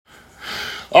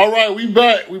All right, we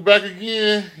back. We back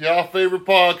again. Y'all favorite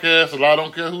podcast. A lot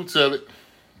don't care who tell it.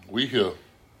 We here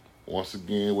once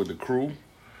again with the crew.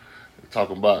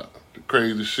 Talking about the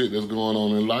crazy shit that's going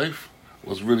on in life.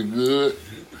 What's really good.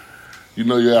 You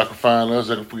know y'all can find us.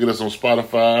 Y'all can get us on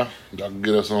Spotify. Y'all can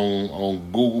get us on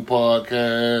Google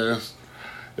Podcasts.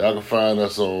 Y'all can find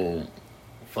us on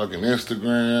fucking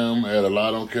Instagram at A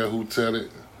Lot Don't Care Who Tell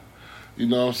It. You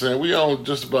know what I'm saying? We on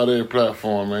just about every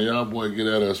platform, man. Y'all boy get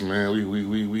at us, man.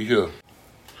 We here.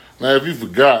 Now, if you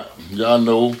forgot, y'all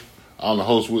know I'm the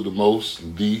host with the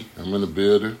most, D. I'm in the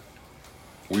building.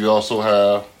 We also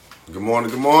have... Good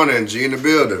morning. G in the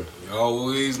building. You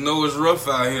always know it's rough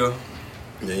out here.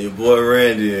 Yeah, your boy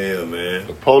Randy in here, man.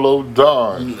 The Polo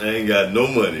Don. I ain't got no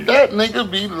money. That nigga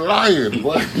be lying,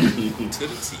 boy. To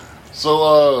the T.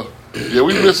 So, yeah,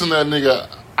 we missing that nigga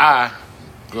EYE,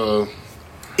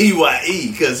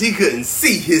 because he couldn't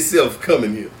see himself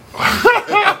coming here. Boy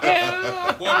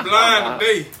blind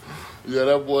today. Yeah,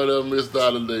 that boy done missed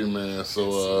out today, man.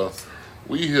 So,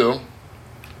 we here,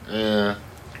 and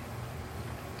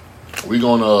we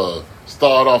gonna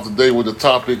start off the day with the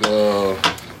topic of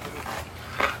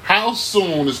how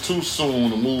soon is too soon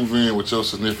to move in with your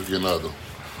significant other?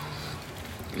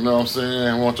 You know what I'm saying?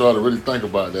 I want y'all to really think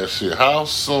about that shit. How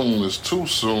soon is too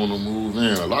soon to move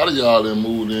in? A lot of y'all done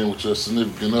moved in with your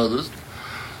significant others.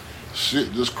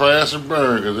 Shit just crash and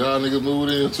burn because y'all niggas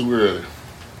moved in too early.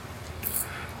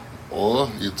 Or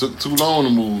it took too long to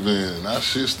move in. That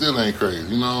shit still ain't crazy.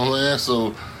 You know what I'm saying?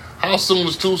 So how soon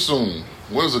is too soon?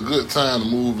 When is a good time to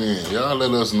move in? Y'all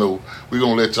let us know. We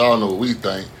gonna let y'all know what we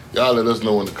think. Y'all let us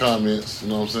know in the comments. You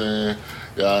know what I'm saying?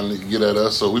 Y'all need to get at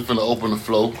us. So we finna open the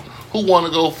floor. Who want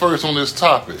to go first on this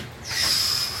topic?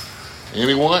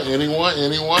 Anyone? I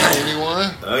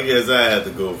guess I have to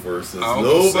go first since Oh,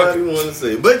 nobody want to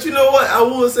say. But you know what? I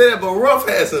would say that, but Ruff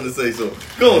has something to say, so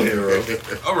go ahead,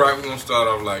 Ruff. All right, we're going to start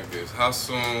off like this. How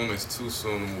soon is too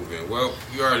soon to move in? Well,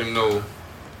 you already know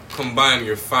combining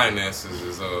your finances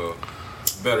is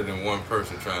better than one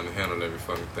person trying to handle every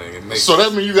fucking thing. It makes So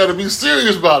that means you got to be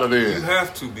serious about it then. You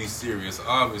have to be serious,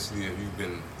 obviously, if you've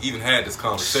even had this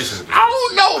conversation with I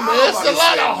don't know, man. It's a about to lot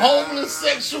say of that. homeless,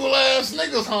 sexual ass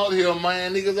niggas out here,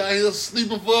 man. Niggas out here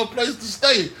sleeping for a place to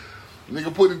stay.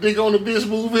 Nigga put the dick on the bitch,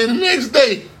 move in the next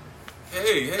day.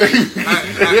 Hey,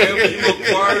 however you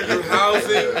acquire your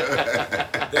housing,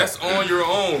 that's on your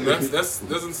own. That's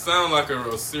doesn't sound like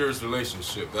a serious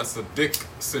relationship. That's a dick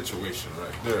situation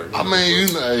right there. I mean,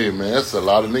 you know, hey, man, it's a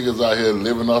lot of niggas out here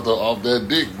living off that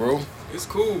dick, bro. It's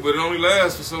cool, but it only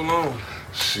lasts for so long.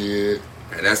 Shit.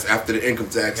 And that's after the income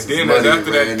tax. And then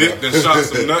after that dick done shot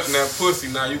some nut in that pussy,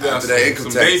 now you got After that income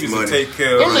some tax babies money. to take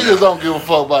care Them of. niggas don't give a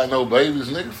fuck about no babies,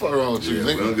 nigga. Fuck wrong with you, Yeah,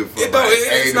 we don't nigga. give a fuck It about don't, it's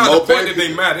Hey, not more the point that babies-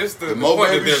 they matter. It's the The more point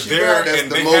that babies they're she there got, that's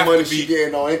and the they more have money to she be.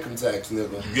 getting on income tax,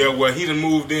 nigga. Yeah, well, he done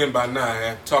moved in by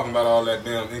now, talking about all that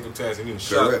damn income tax, and he done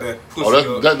shot Correct. that pussy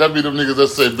Oh, up. that be them niggas that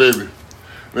say, baby,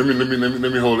 let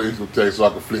me hold the income tax so I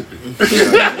can flip it.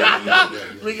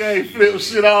 Nigga ain't flipped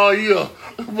shit all year,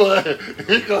 but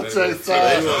income tax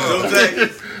time.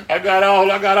 I got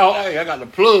all. Hey, I got the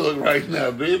plug right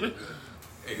now, baby.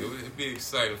 Hey, it'd be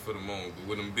exciting for the moment, but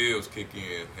when them bills kick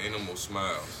in, ain't no more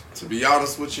smiles. To be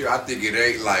honest with you, I think it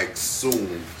ain't like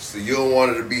soon. So you don't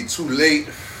want it to be too late.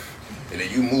 And then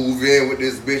you move in with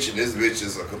this bitch, and this bitch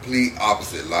is a complete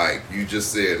opposite. Like you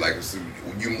just said, like so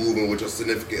you move in with your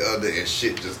significant other, and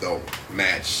shit just don't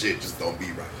match. Shit just don't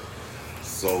be right.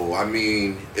 So I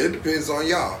mean, it depends on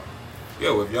y'all. Yeah,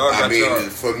 well, if y'all I got mean, y'all...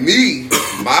 for me,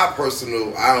 my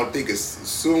personal, I don't think as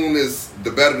soon as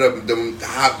the better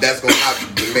that's gonna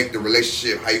happen to make the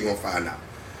relationship. How you gonna find out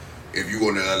if you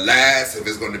gonna last? If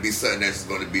it's gonna be something that's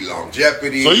gonna be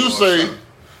longevity? So you or say, something.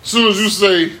 as soon as you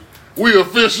say we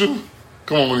official,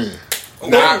 come on in. Oh,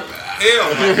 Nah,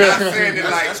 hell no. I'm not saying it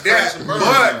like That's that, crash and burn.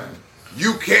 but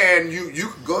you can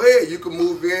go ahead. You can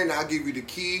move in. I'll give you the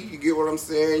key. You get what I'm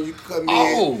saying? You can come in.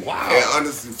 Oh, wow. And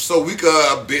so we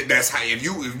could that's how if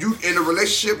you in a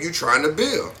relationship, you trying to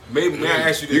build. Maybe may I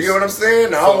ask you this? You get what I'm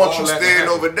saying? I For don't want all you that to staying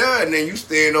happen. over there and then you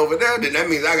staying over there. Then that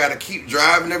means I got to keep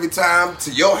driving every time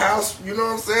to your house. You know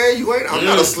what I'm saying? I'm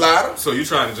not a slider. So you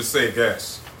trying to just save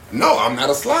gas? No, I'm not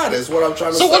a slider. That's what I'm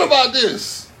trying to So say. what about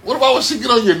this? What about when she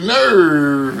get on your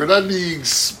nerve and I need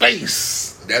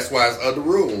space? That's why it's other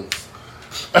rooms.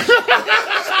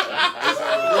 It's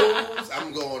other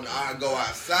rooms. I go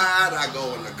outside. I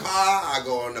go in the car. I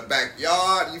go in the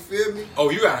backyard. You feel me? Oh,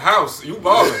 you got a house. You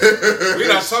balling. We're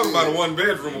not talking about a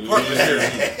one-bedroom apartment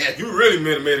here. You really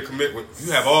made a commitment.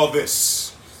 You have all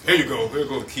this. Here you go. Here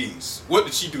go the keys. What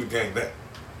did she do to gain that?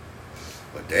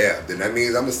 But damn, then that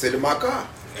means I'm gonna sit in my car.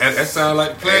 That sound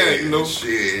like the plan, you know.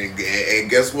 Shit, and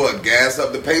guess what? Gas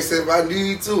up the pace if I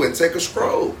need to, and take a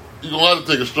stroll. You gonna have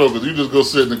to take a stroke because you just go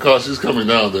sit in the car. She's coming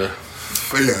down there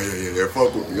Yeah.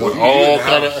 Fuck with me. with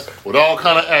all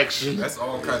kind of action. That's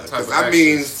all kind of type of I action.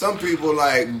 mean, some people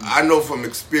like I know from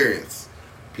experience.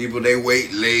 People they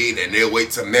wait late and they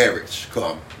wait till marriage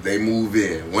come. They move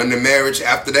in. When the marriage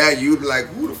after that, you be like,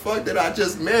 who the fuck did I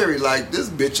just marry? Like this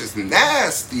bitch is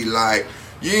nasty. Like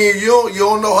you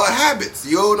don't know her habits.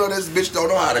 You don't know this bitch don't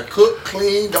know how to cook,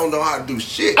 clean, don't know how to do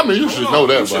shit. I mean, you should know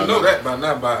that. You should know that by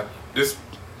now by this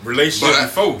relationship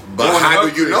before. But how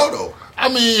do you know though? I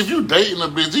mean, if you dating a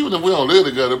bitch, even if we don't live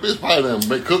together, bitch probably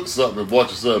done cook something and bought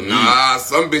you something. Nah,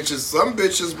 some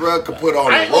bitches, bro, could put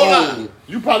on I a ain't gonna lie. roll.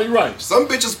 You probably right. Some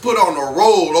bitches put on a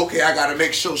roll. Okay, I gotta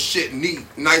make sure shit neat,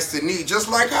 nice and neat, just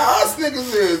like how us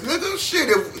niggas is. Nigga, shit.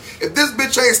 If this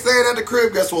bitch ain't staying at the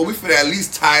crib, guess what? We finna at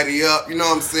least tidy up. You know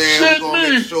what I'm saying? Shit, We gonna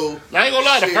me. make sure. I ain't gonna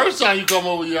lie. The shit- first time you come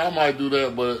over here, I might do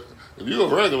that, but if you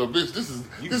a regular bitch, this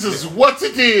is what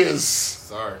it is.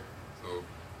 Sorry. So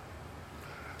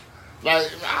Like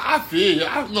I feel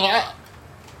you.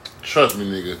 Trust me,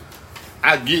 nigga.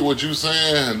 I get what you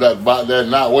saying about that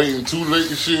not waiting too late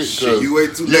and shit. Shit, you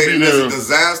wait too you late be and it's there- a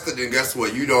disaster, then guess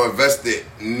what? You don't invest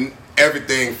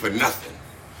everything for nothing.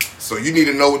 So you need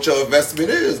to know what your investment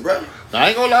is, bro. I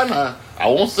ain't gonna lie now. I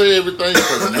won't say everything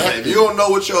for If nothing. you don't know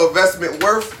what your investment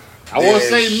worth, I won't then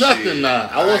say shit, nothing now.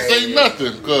 I won't say ain't-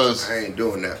 nothing because I ain't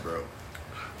doing that, bro.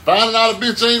 finding out a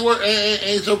bitch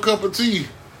ain't your cup of tea.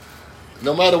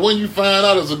 No matter when you find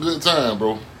out, it's a good time,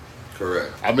 bro.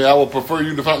 Correct. I mean, I would prefer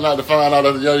you to not to find out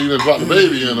that you done dropped the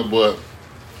baby in her, but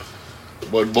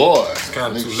boy, it's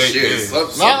kind of too late. Shit, then.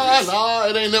 nah,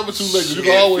 it ain't never too late. You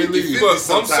can always 50, leave. But I'm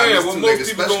Sometimes saying it's what too most late,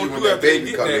 people especially gonna when do that after they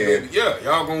baby get come that in. baby, yeah,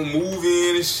 y'all gonna move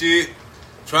in and shit,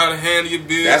 try to handle your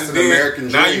business. That's an then American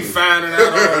Now dream. you finding out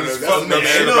all this That's fucked an up Man,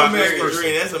 shit ain't no about this American person.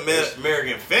 dream. That's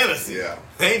American fantasy. Yeah.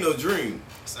 Ain't no dream.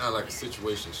 Sound like a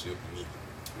situationship to me.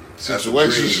 That's a dream.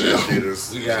 Situationship. That shit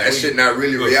is- We got- that shit not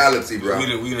really look, reality, bro. We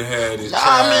done had this Nah,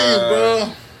 I mean,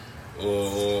 child, bro.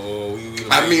 or we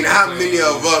done I had mean, this how thing. many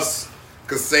of us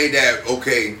could say that,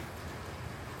 okay,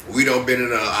 we done been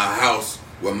in a house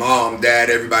where mom, dad,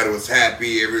 everybody was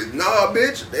happy. Nah,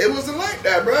 bitch, it wasn't like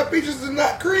that, bro. Peaches is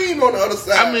not cream on the other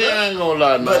side. I mean, bruh. I ain't gonna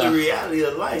lie. But the Nah. reality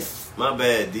of life, my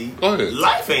bad, D. Go ahead.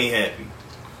 Life ain't happy.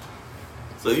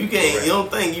 So you can't. Correct. You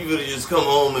don't think you could just come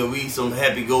home and we some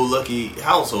happy-go-lucky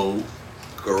household.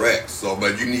 Correct. So,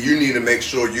 but you need to make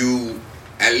sure you,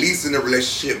 at least in a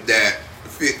relationship that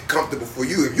fit comfortable for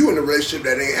you. If you in a relationship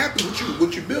that ain't happy,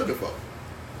 what you building for?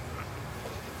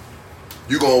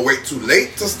 You gonna wait too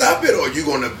late to stop it, or you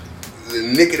gonna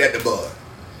nick it at the bud?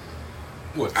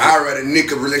 What? I rather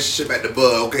nick a relationship at the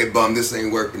bud. Okay, bum, this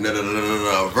ain't working. No.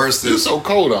 You Versus so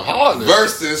cold and heartless.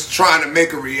 versus trying to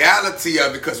make a reality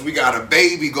of it because we got a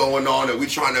baby going on and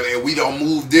we don't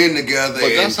moved in together.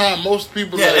 But and that's how most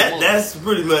people. Yeah, like, that's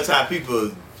pretty much how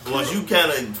people. Once you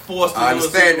kind of forced. I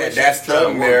understand that. That's the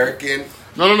American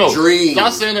no. dream.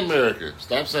 Stop saying America.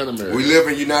 Stop saying America. We live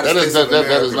in United That States is that of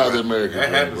America. is not bro. the American That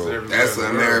dream, happens bro. everywhere. That's the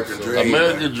in the world, American so- dream.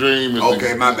 American dream is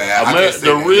Okay, my bad. I can't say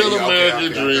the that. real Yeah, okay, American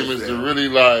okay, I dream can is say to that. really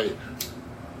like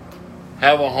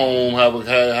have a home,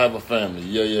 have a family.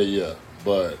 Yeah.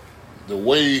 But the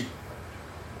way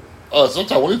us,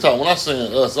 when I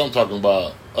saying us, I'm talking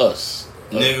about us.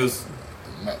 Niggas.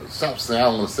 Stop saying. I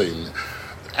don't want to say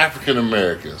African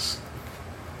Americans,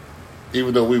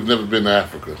 even though we've never been to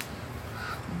Africa.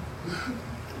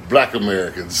 Black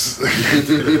Americans.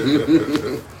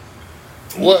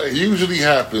 What usually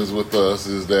happens with us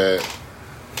is that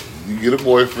you get a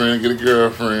boyfriend, get a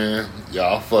girlfriend,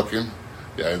 y'all fucking,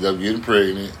 y'all end up getting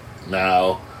pregnant.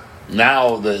 Now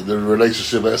the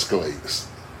relationship escalates.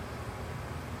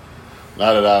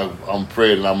 Now that I'm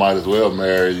pregnant, I might as well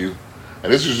marry you.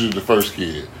 And this is usually the first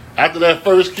kid. After that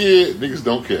first kid, niggas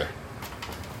don't care.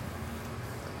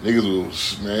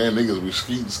 Niggas will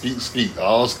skeet,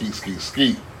 all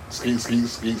skeet.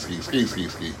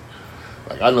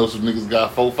 Like I know some niggas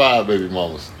got 4-5 baby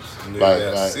mamas.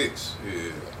 Nigga got 6.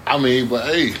 Yeah. I mean, but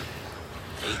hey,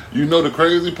 you know the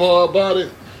crazy part about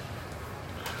it?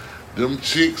 Them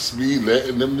chicks be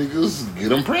letting them niggas get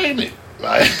them pregnant.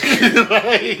 Like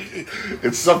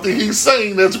it's something he's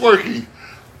saying that's working.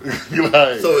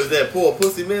 Like, So is that poor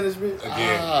pussy management?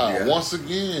 Yeah. Once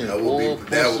again, That poor would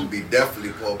pussy. be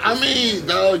definitely poor. I pussy. mean,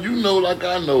 dog, you know, like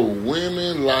I know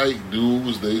women like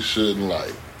dudes they shouldn't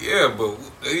like. Yeah, but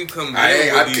they come in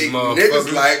I with these think motherfuckers.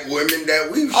 niggas like women that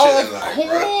we shouldn't Of like,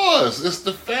 bro. course, it's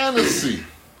the fantasy.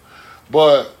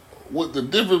 But what the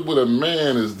difference with a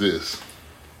man is this: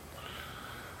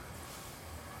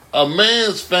 A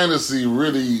man's fantasy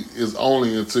really is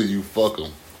only until you fuck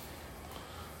him.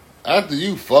 After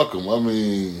you fuck him, I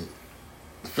mean,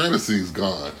 the fantasy's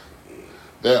gone.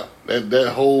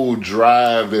 That whole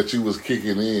drive that you was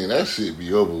kicking in, that shit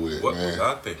be over with, What man. was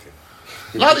I thinking?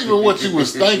 Not even what you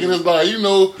was thinking. It's like, you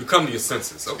know, You come to your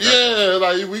senses. Okay. yeah,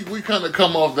 like we kind of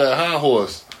come off that high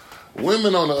horse.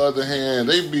 Women, on the other hand,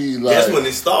 they be like, That's when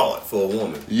it start for a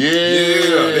woman. yeah,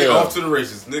 They off to the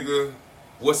races, nigga.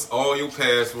 What's all your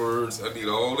passwords? I need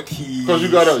all the keys. because you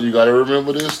gotta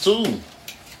remember this too.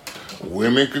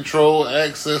 Women control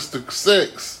access to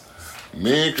sex.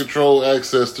 Men control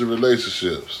access to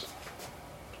relationships,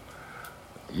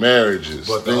 marriages.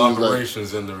 But the things like-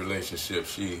 operations in the relationship,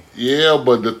 yeah,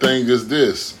 but the thing is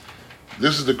this.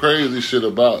 This is the crazy shit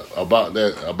about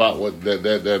what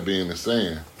that being is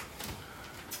saying.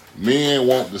 Men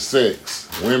want the sex,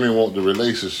 women want the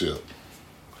relationship.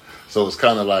 So it's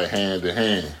kind of like hand to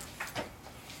hand.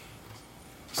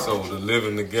 so the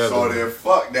living together. So then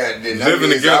fuck that. Then that Living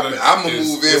means together I'm gonna is-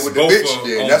 move in is with the both bitch. of-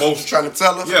 Then on that's what both- you're trying to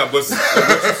tell us. Yeah, but what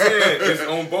you said is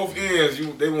on both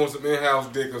ends. They want some in-house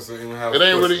dick or some in-house. It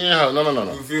ain't pussy. really in-house.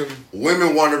 No. You feel me?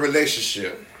 Women want a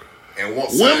relationship and want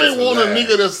Women sex want a alive.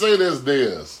 nigga that say that's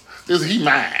theirs. This he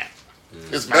mine.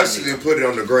 It's my Especially nigga. put it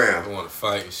on the I ground. want to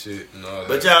fight and shit and all that.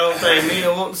 But y'all don't think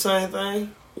men want the same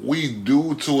thing? We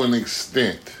do to an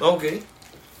extent. Okay.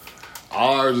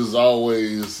 Ours is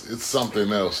always, it's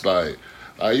something else. Like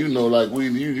you know, like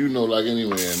you know, like any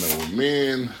man know.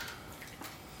 Men,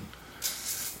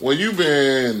 when you've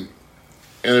been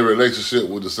in a relationship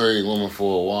with the same woman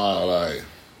for a while, like,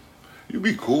 you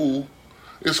be cool.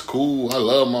 It's cool. I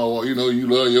love my wife. You know, you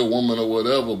love your woman or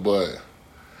whatever, but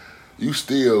you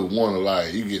still want to,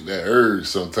 like, you get that urge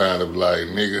sometimes to be like,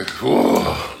 nigga,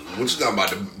 whoa. What you talking about?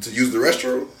 To use the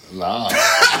restroom? Nah.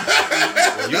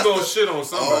 you gonna shit on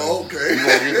somebody. Oh, okay. You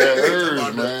gonna get that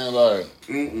urge, man. Like,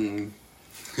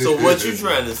 So what you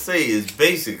trying to say is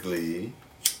basically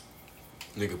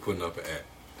Nigga putting up an act.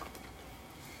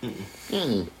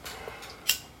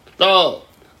 dog,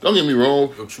 don't get me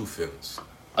wrong. Your true feelings.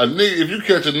 A nigga, if you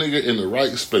catch a nigga in the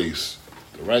right space,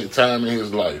 the right time in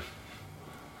his life,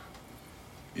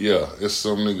 yeah, it's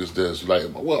some niggas that's like,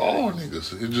 well, all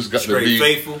niggas. It just got to straight be,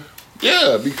 faithful.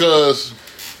 yeah, because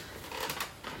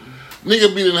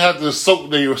nigga didn't have to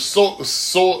soak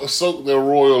their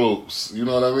royal oats. You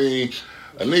know what I mean?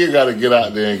 A nigga got to get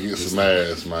out there and get some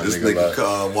ass, my This nigga.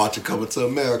 nigga Like, watching Coming to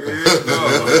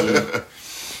America.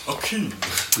 Okay.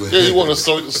 yeah, you want to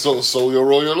sow your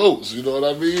royal oats. You know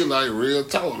what I mean? Like, real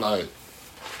talk. Like,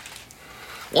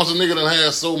 once a nigga done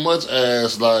had so much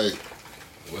ass, like,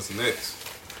 What's next?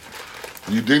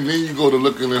 then you go to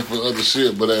looking in for other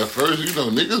shit. But at first, you know,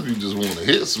 niggas be just want to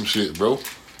hit some shit, bro.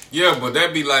 Yeah, but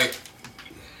that be like,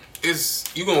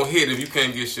 you gonna hit if you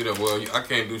can't get shit up. Well, I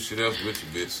can't do shit else with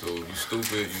you, bitch. So you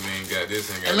stupid. You ain't got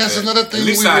this, ain't got And that's that. another thing At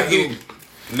least we I would hit.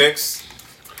 do. Next,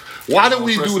 Why do Don't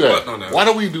we press do the button on that? that. Why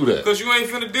do we do that? because you ain't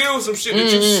finna deal with some shit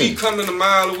that you see coming a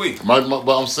mile away.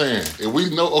 But I'm saying, if we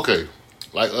know, okay,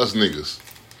 like us niggas,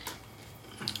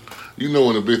 you know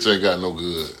when a bitch ain't got no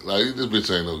good. Like, this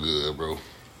bitch ain't no good, bro.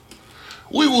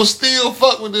 We will still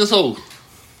fuck with this hoe.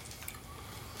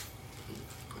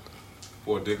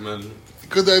 Poor dick man.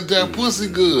 Cause that pussy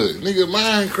good. Nigga,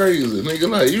 mine crazy. Nigga,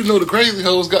 like, you know the crazy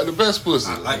hoes got the best pussy.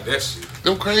 I like that shit.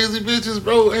 Them crazy bitches,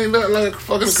 bro, ain't nothing like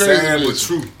fucking crazy Sad but bitches.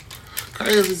 true.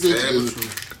 Crazy Sad but bitches. true.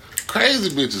 Crazy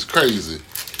bitches, crazy.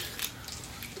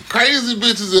 Crazy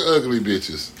bitches and ugly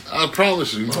bitches. I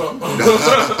promise you.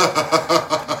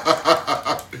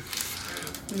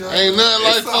 Ain't nothing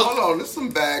like Hold fuck. on, there's some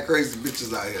bad crazy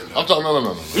bitches out here. I'm talking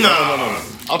no.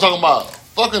 I'm talking about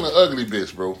fucking an ugly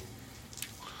bitch, bro.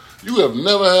 You have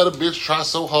never had a bitch try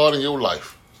so hard in your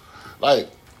life. Like,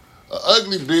 an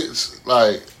ugly bitch,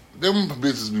 like, them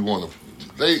bitches be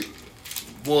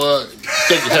boy,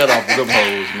 take your hat off with them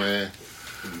hoes, man.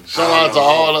 Shout out to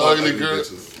all the ugly girls.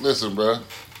 bitches. Listen, bro.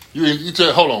 You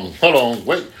tell, hold on,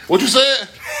 wait. What you said?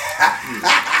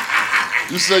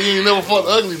 You said you ain't never fought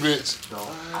an ugly bitch.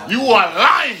 You are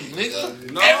lying,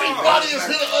 nigga. No. Everybody has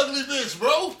hit an ugly bitch,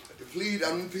 bro.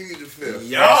 I'm plead the fifth.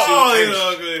 Y'all Hey, ain't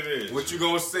ugly bitch. What you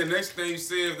gonna say? Next thing you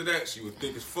say after that, she was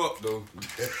thick as fuck though.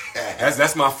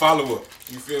 That's my follow up.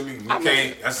 You feel me? We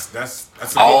can't. That's a good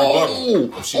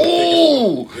rebuttal. She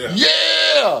was thick as fuck.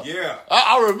 Yeah. Yeah.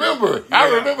 I remember. I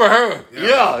Yeah. remember her.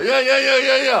 Yeah.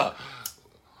 Yeah.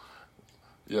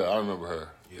 Yeah, I remember her.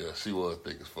 Yeah, she was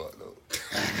thick as fuck though.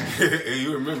 Hey,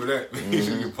 you remember that?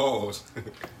 You pause.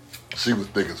 She was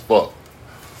thick as fuck.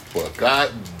 But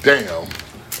goddamn,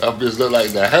 that bitch look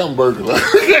like the hamburger. I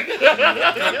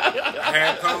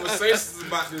had conversations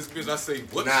about this bitch. I say,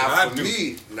 what should I Nah, for do?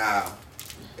 me,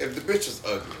 if the bitch is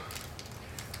ugly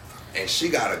and she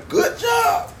got a good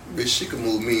job, bitch, she can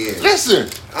move me in. Listen,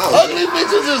 ugly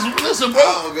bitches is listen, bro.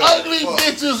 Ugly fuck.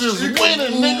 bitches is She can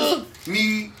winning, nigga. move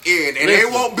me in, and Listen.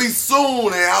 it won't be soon.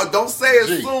 And I don't say it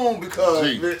G. soon because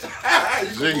G. bitch, you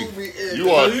G. can move me in. You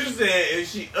So are- you saying if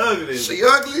she ugly? She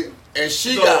ugly and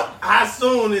she so got. how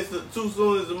soon is too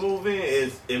soon to move in?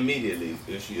 Is immediately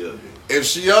if she ugly. If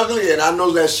she ugly and I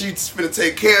know that she's finna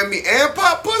take care of me and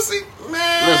pop pussy,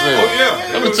 man. Listen, Oh,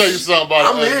 yeah. let me tell you something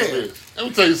about I'm an ugly in. bitch. Let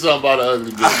me tell you something about an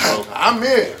ugly bitch, bro. I'm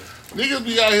in. Niggas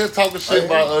be out here talking shit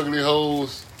about ugly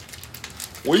hoes.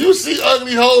 When you see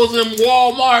ugly hoes in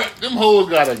Walmart, them hoes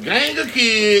got a gang of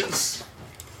kids.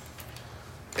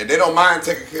 And they don't mind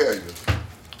taking care of you.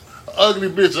 Ugly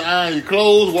bitch will iron your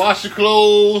clothes, wash your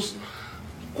clothes,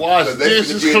 wash 'Cause they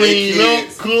dishes, finna get clean their up,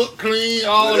 kids. cook, clean,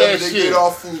 all Whenever that they shit. get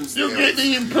off food You stamps. get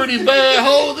these pretty bad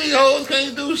hoes, these hoes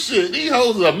can't do shit. These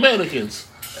hoes are mannequins.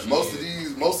 And most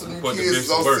of them Put the kids bitch is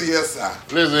to on work. CSI.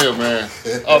 Listen here, man.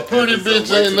 A pretty So bitch wait ain't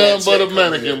till that nothing but a check come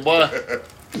mannequin, in. boy.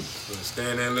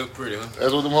 Stand there and look pretty, huh?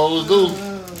 That's what them hoes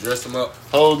do. Dress them up.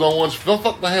 Hoes don't want you. Don't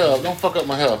fuck my hair up. Don't fuck up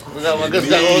my hair. We got my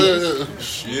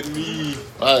Shit me.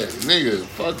 Like, nigga,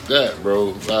 fuck that,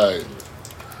 bro. Like,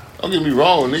 don't get me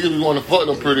wrong. Niggas be want to fuck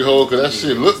them pretty hoes because that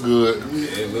shit look good. Yeah,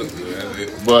 it look good. That's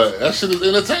it. But that shit is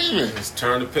entertainment. Just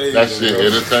turn the page. That shit bro.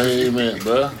 entertainment,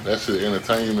 bro. That shit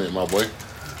entertainment, my boy.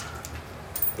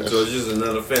 So it's just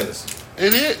another fantasy.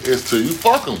 It is. It's till you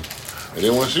fuck them. And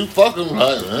then once you fuck them,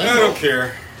 like, I man. don't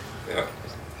care. Yeah.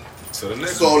 So the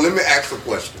next So one. let me ask a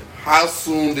question. How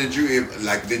soon did you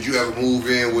ever move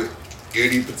in with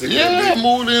any particular Yeah, I bitch?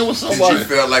 moved in with Did you somebody.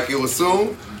 feel like it was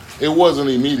soon? It wasn't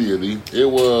immediately. It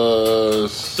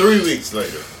was 3 weeks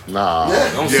later. nah.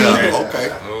 Don't say that.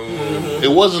 Okay. Oh,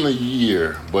 It wasn't a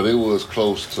year, but it was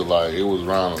close to it was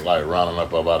rounding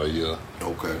up about a year.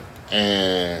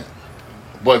 Okay.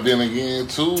 But then again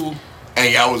too,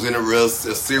 And y'all was in a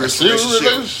serious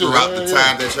relationship throughout the yeah.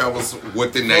 time that y'all was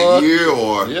within that Fuck. year,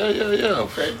 or yeah.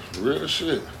 okay. Real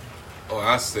shit. oh,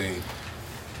 I say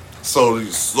So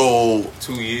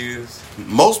 2 years.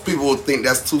 most people would think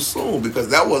that's too soon because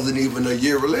that wasn't even a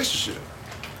year relationship.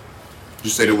 You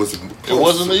said it was. It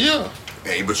wasn't a year.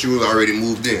 Hey, but you was already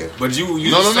moved in. But you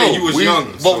No. say you was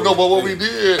younger. But what we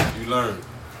did You learned.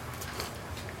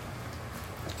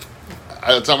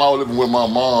 at the time I was living with my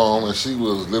mom and she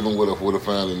was living with a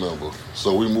family member.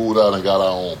 So we moved out and got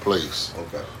our own place.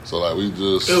 Okay. So we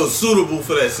just It was suitable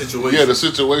for that situation. yeah, the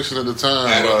situation at the time.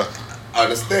 I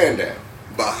understand that,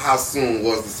 but how soon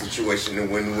was the situation and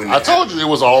when? I told you it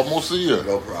was almost a year.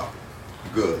 No problem.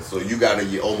 Good. So you got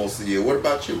almost a year. What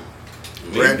about you, Me?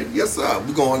 Brandon? Yes, sir.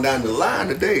 We're going down the line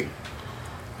today.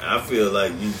 I feel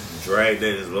like you drag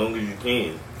that as long as you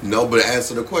can. No, but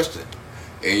answer the question.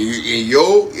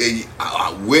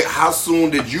 How soon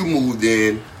did you move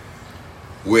in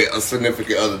with a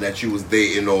significant other that you was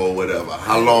dating or whatever?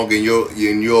 How long in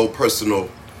your personal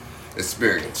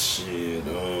experience? Shit,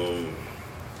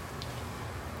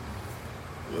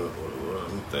 what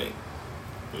I'm think.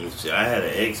 Shit, I had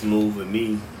an ex move with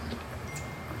me.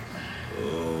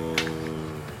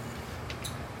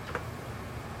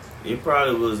 It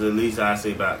probably was at least I'd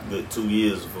say about good 2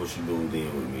 years before she moved in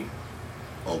with me.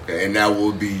 Okay, and that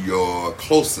would be your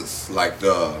closest,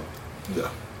 Yeah.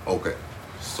 Okay,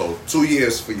 so 2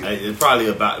 years for you. It's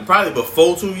probably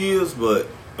before 2 years, but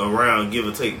around give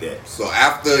or take that. So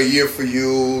after a year for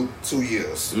you, 2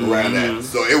 years around Mhm. that.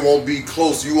 So it won't be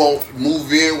close. You won't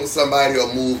move in with somebody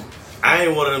or move. I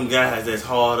ain't one of them guys that's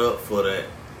hard up for that.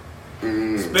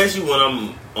 Especially when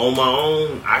I'm on my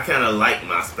own, I kind of like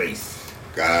my space.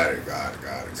 Got it.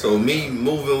 So me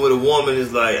moving with a woman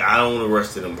is like, I don't want to rush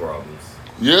to them problems.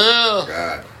 Yeah.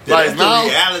 Got it. Like That's now- the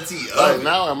reality of Like it.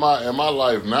 now in my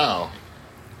life now,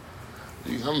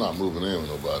 I'm not moving in with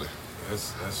nobody.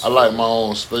 That's I like my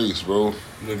own space, bro.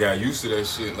 You got used to that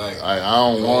shit. Like, I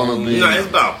don't want to be. No, it's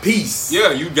about peace.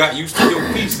 yeah, you got used to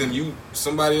your peace, and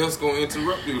somebody else gonna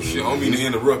interrupt your shit. I don't mean to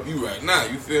interrupt you right now.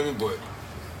 You feel me? But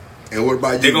And what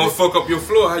about you? they gonna fuck up your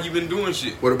floor. How you been doing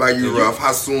shit? What about you, And you- Ruff?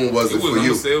 How soon was It it was for on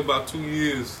you? sale about 2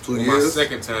 years. 2 On years? My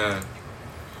second time.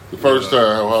 The first time,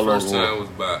 how long First ago? time was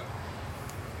about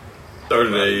 30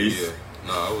 about a days. year.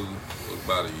 No, it was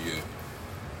about a year.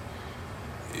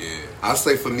 Yeah. I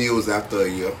say for me it was after a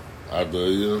year. After a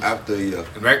year. After a year.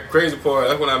 And that crazy part,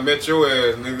 that's when I met your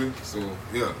ass, nigga. So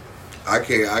yeah. I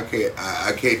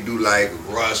can't do like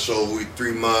rush over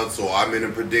 3 months or I'm in a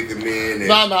predicament. And,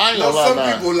 Nah, I ain't gonna lie, some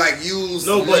nah. people like use.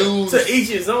 No, but use- to each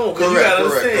his own. Cause you Correct, gotta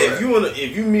correct, understand, correct.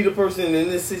 if you meet a person in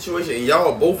this situation and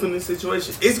y'all are both in this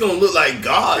situation, it's gonna look like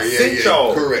God Yeah, sent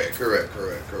y'all. Correct.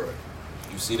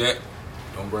 You see that?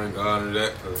 Don't bring God into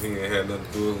that because he ain't had nothing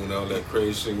to do with it when all that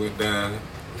crazy shit went down.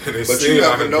 But you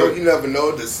never know. You never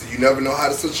know this. You never know how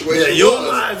the situation. Yeah, your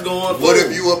mind's going. What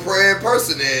if you a praying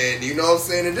person and you know what I'm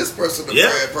saying, and this person a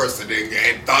praying person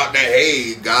and thought that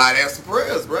hey, God answered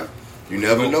prayers, bro. You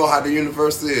never know how the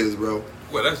universe is, bro.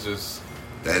 Well, that's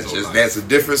a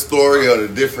different story or a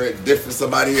different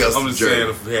somebody else's I'm just journey. saying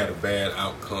if we had a bad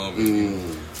outcome.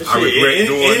 I regret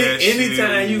doing that shit.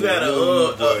 Anytime you got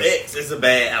a ex, it's a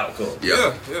bad outcome.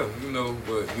 Yeah, you know,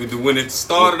 but when it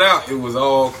started out, it was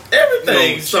all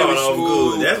everything started off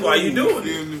good. That's why you doing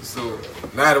it. So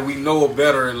now that we know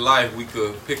better in life, we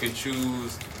could pick and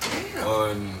choose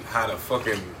on how to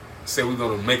fucking say we're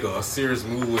gonna make a serious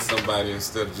move with somebody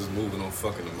instead of just moving on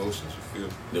fucking emotions. You feel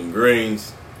them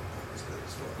greens?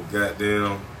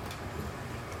 Goddamn.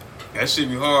 That shit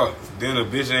be hard. Then a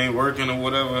bitch ain't working or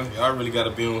whatever. Y'all really gotta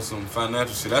be on some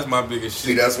financial shit. That's my biggest shit.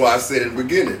 See, that's why I said in the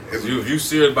beginning. If you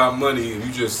serious about money and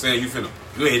you just saying you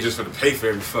ain't just finna pay for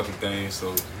every fucking thing,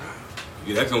 so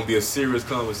yeah, that's gonna be a serious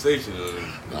conversation.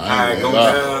 How it go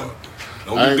down.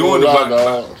 Don't be doing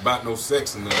it about no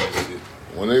sex and all that shit.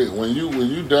 When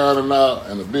you down and out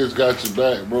and the bitch got your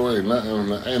back, bro,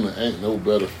 ain't no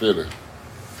better fitter.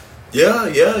 Yeah.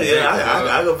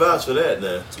 I can vouch for that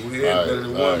now. Two heads better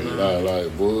than one, man.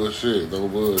 Like bullshit, no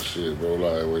bullshit, bro.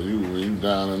 Like when you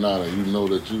down and out and you know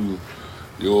that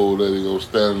your old lady gonna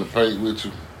stand in the paint with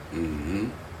you. Mm-hmm.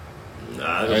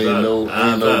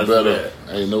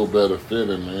 Ain't no better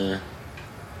fitting, man.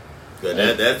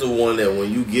 That's the one that when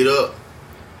you get up,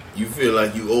 you feel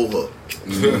like you owe her.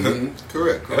 Mm-hmm.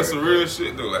 Correct. That's some real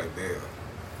shit though, like damn.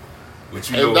 But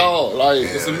you know, dog, like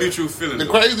it's a mutual feeling. The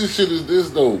crazy shit is this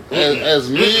though. As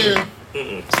men,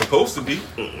 it's supposed to be.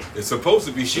 It's supposed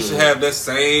to be. She should have that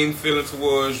same feeling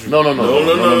towards you. No.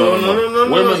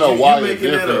 Women are wired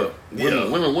different.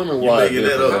 Women wired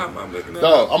different. How am I making that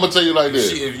Dog, up? I'm gonna tell you like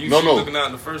this. If you no. looking out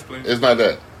in the first place. It's not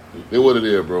that. It's what it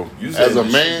is, bro. As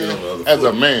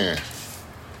a man,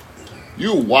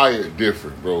 you wired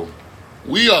different, bro.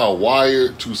 We are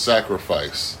wired to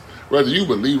sacrifice, whether you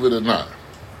believe it or not.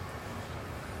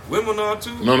 Women are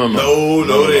too? No,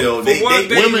 they don't. They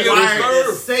women wired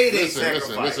to say they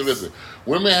sacrifice. Listen.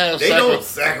 Women have don't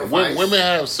sacrifice. Women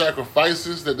have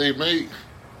sacrifices that they make.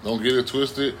 Don't get it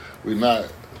twisted. We're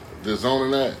not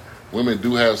disowning that. Women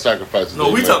do have sacrifices. No,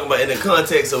 we talking about in the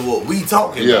context of what we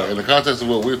talking about. Yeah, in the context of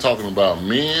what we're talking about,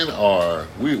 men are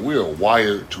we are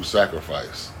wired to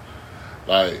sacrifice.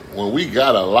 Like when we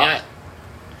got a lot,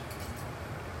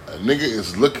 a nigga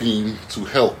is looking to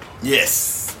help.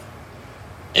 Yes.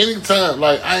 Anytime,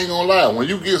 like I ain't gonna lie, when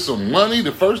you get some money,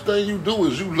 the first thing you do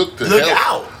is you look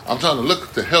help. Out. I'm trying to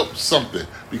look to help something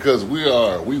because we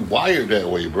wired that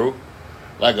way, bro.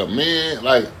 Like a man,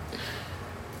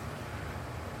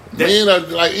 men are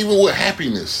like even with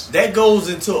happiness. That goes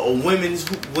into women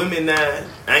now.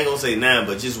 I ain't gonna say now,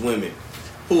 but just women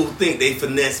who think they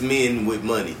finesse men with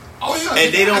money. Oh yeah,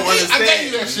 and they don't understand. I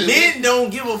gave you that shit, men don't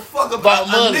give a fuck about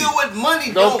money. A nigga with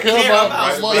money don't care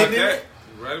about money.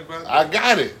 Right about that. I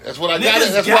got it. That's what I got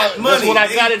it. That's what I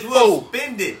got it for.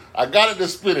 Spend it. I got it to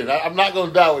spend it. I'm not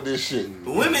gonna die with this shit.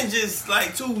 But women just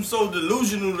like too so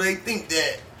delusional. They think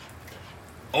that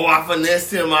I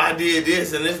finessed him. I did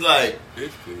this, and it's like,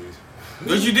 bitch, please.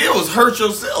 What you did was hurt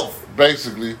yourself.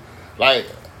 Basically, like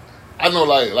I know,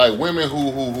 like women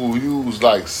who use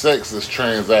like sex as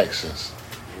transactions.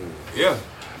 Yeah.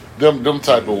 Them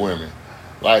type of women,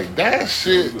 like that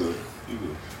shit.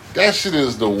 That shit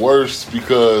is the worst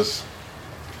because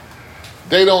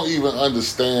they don't even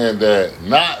understand that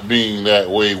not being that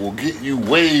way will get you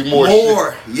way more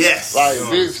shit. Yes. Like,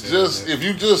 bitch, if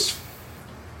you just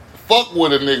fuck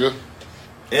with a nigga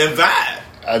and vibe,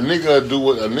 a nigga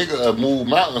will move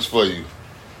mountains for you.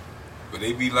 But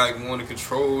they be like want to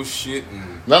control shit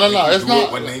and no, it's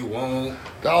not when they want.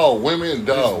 Women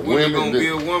gonna be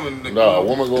a woman.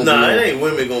 Woman gonna be it ain't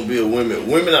women gonna be a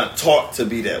woman. Women are taught to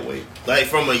be that way. Like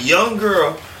from a young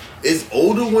girl, it's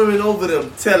older women over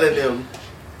them telling them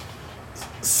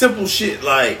simple shit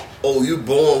like, "Oh, you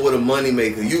born with a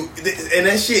moneymaker." And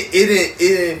that shit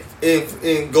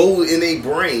it go in their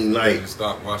brain. Like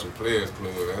stop watching Players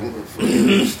Club.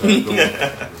 Stop going.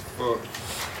 Fuck.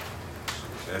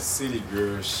 That city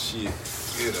girl shit.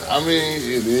 I mean,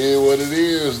 it is what it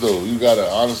is, though. You gotta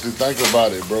honestly think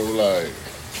about it, bro. Like,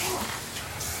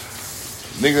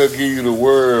 nigga give you the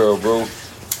world, bro.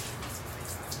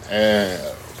 And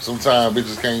sometimes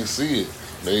bitches can't see it.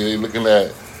 They looking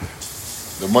at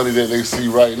the money that they see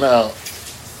right now.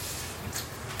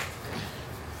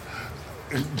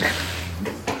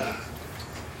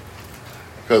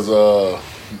 Because,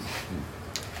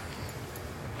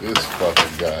 this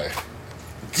fucking guy.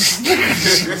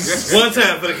 One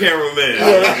time for the cameraman.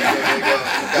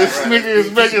 This nigga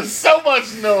is making so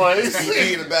much noise.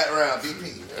 BP in the background,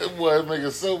 BP. That boy is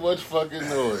making so much fucking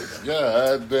noise.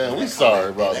 God damn, we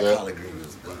sorry about that. collard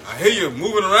greens, bro. I hear you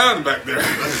moving around back there.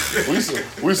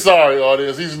 We sorry,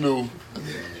 audience. He's new.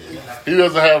 He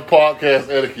doesn't have podcast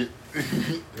etiquette.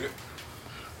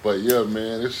 But yeah,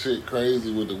 man, this shit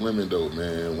crazy with the women though,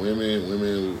 man.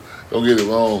 Women, don't get it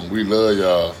wrong. We love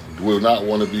y'all. Will not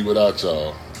want to be without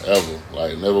y'all. Ever.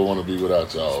 Like, never want to be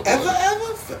without y'all. Ever.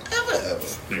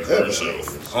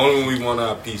 Only when we want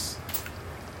our piece.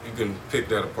 You can pick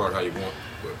that apart how you want.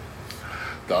 But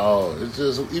Dog, it's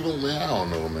just, even, man, I don't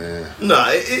know, man. Nah,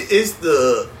 it's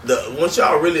the once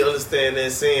y'all really understand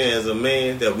that saying as a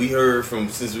man that we heard from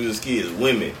since we was kids,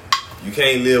 women, you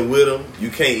can't live with them, you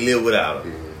can't live without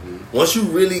them. Mm-hmm. Once you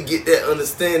really get that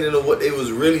understanding of what they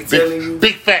was really telling you,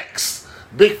 Big facts.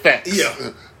 Big facts.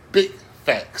 Yeah. Big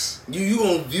facts. you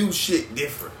gonna view shit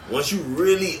different. Once you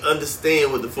really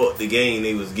understand what the fuck the game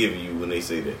they was giving you when they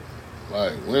say that.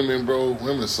 Like, women, bro,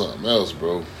 women something else,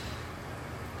 bro.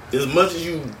 As much as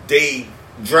they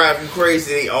drive you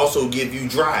crazy, they also give you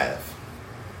drive.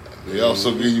 They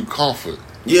also give you comfort.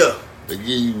 Yeah. They give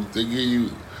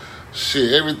you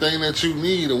shit, everything that you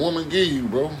need, a woman give you,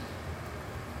 bro.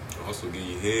 also give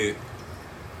you head.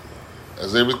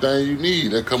 That's everything you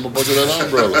need. That come up under that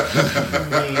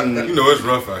umbrella. You know it's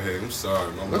rough out here. I'm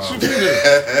sorry, my What mom. you mean? Shit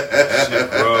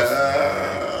rough.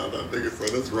 That nigga said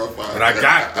it's rough out. But I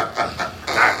got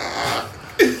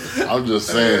it. I'm just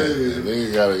saying.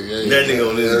 They gotta. That nigga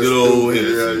on this good old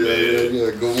Hennessy, man.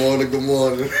 Yeah. Good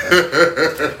morning.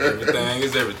 Everything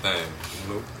is everything.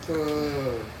 You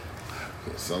know?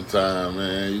 Sometimes,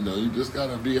 man, you know, you just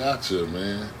gotta be out here,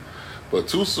 man. But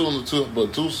too soon to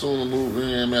move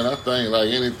in, man. I think like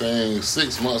anything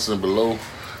 6 months and below,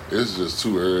 it's just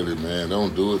too early, man.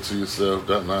 Don't do it to yourself.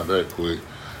 Not that quick.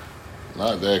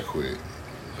 Not that quick.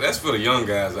 That's for the young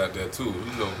guys out there too.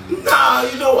 You know. Nah,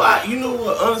 you know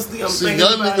what? Honestly, I'm See, thinking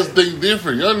young about niggas it. think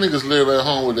different. Young niggas live at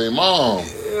home with their mom,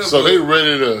 Yeah, so but- they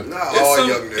ready to. Not all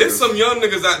young niggas. It's some young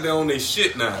niggas out there on their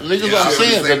shit now. Niggas, Yeah, I'm I was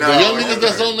saying, gonna say the now, young right, niggas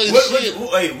that's right. on their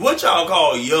What, shit. what y'all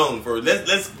call young first?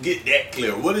 Let's get that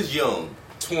clear. What is young?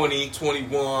 20,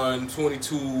 21,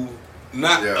 22,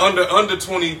 not Yeah. under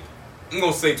 20. I'm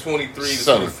gonna say 23 to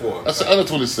 24. That's under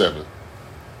 27.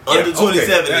 Under okay,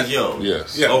 27 that- is young.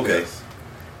 Yes. Yeah. Okay.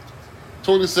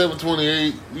 27,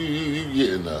 28, you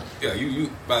getting there. Yeah, you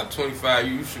about 25.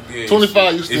 You should be.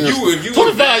 25, you still. If you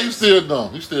 25, you still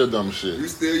dumb. You still dumb as shit. You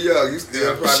still young. You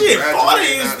still probably Shit, 40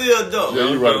 graduating is now. still dumb. Yeah,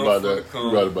 you right dumb about for that. the come.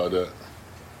 You right about that.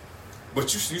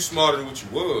 But you smarter than what you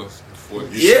was before.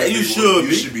 Yeah, you should You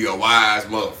be. should be a wise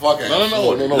motherfucker.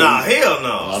 No. Nah, hell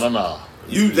no. No.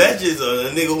 That's just a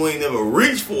nigga who ain't never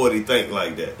reached 40 think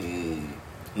like that.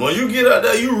 When you get out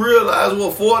there, you realize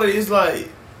what 40 is like.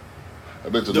 I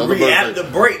bet you The another birthday. the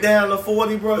breakdown of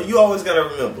 40, bro, you always gotta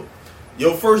remember.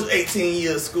 Your first 18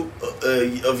 years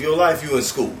of your life, you in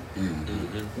school.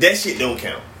 That shit don't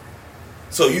count.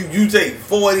 So you take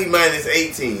 40 minus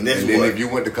 18, that's And then what? if you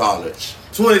went to college,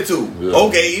 22. Yeah.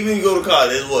 Okay, even you go to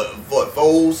college, that's what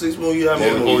 4, 6 more years? How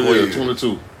many more Oh, years? yeah,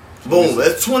 22. Boom,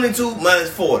 that's 22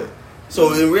 minus 40.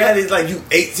 So in reality, it's like you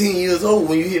 18 years old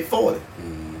when you hit 40.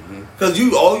 Because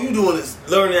all you doing is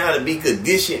learning how to be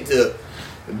conditioned to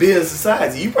be in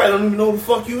society. You probably don't even know who the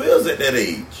fuck you is at that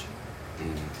age.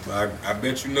 I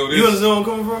bet you know this. You understand where I'm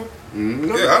coming from?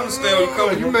 Yeah, I understand where you're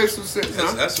coming You from. make some sense.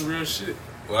 huh? That's some real shit.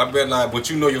 Well, I bet not. But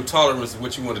you know your tolerance of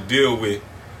what you want to deal with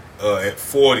at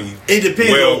 40. It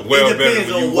depends on better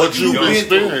depends when on you- what You've you've been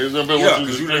through. experienced. It's about Yeah, what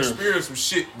because you you done experienced. experienced some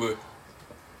shit, but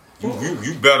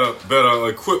you better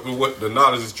equipped with what the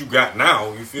knowledge that you got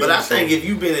now. You feel? But me? I think So- if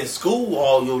you've been in school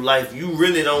all your life, you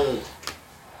really don't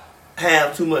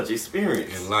have too much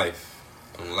experience. in life.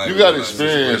 You got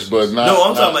experience, but not. No,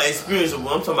 I'm not- talking about experience. I'm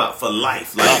talking about for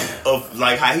life,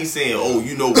 like how he's saying, oh,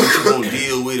 you know what you gonna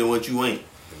deal with and what you ain't.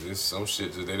 There's some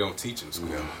shit that they don't teach in school.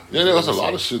 Yeah, there's a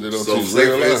lot of shit they don't So teach. say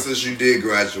Real for life. instance you did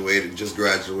just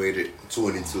graduated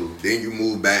 22. Then you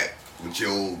move back with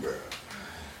your old girl.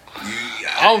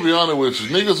 I'll be honest with you.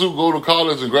 Niggas who go to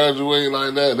college and graduate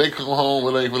like that, they come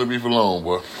home, it ain't gonna be for long,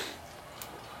 boy.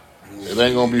 It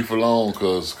ain't gonna be for long,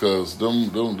 cause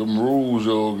them rules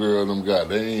your old girl them got,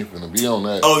 they ain't finna be on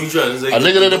that. Oh, you trying to say A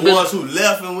nigga that the have been- ones who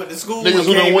left and went to school? Niggas and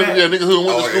who done came went, back? yeah, niggas who done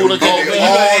went to school and yeah, called You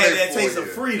yeah, back. had all that that taste for of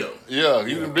you. freedom. Yeah,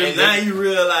 you done been. And now you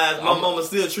realize my mama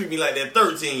still treat me like that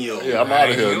 13-year-old. Yeah, I'm out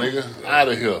of here, Damn. nigga. Out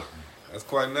of here. That's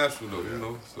quite natural, though. You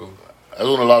know, so That's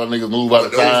when a lot of niggas move out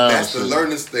But of town. that's the and shit.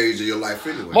 learning stage of your life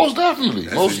anyway. Most definitely.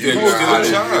 That's Most the- you you learn still how a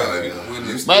to- child. yeah, You- when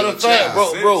you the still Matter a of fact,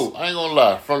 child. bro, I ain't gonna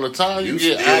lie. From the time you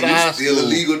get out of high you still school,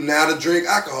 illegal now to drink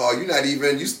alcohol. You not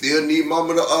even. You still need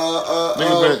mama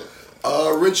to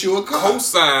rent you a car.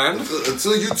 Co-sign.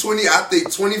 Until you 20, I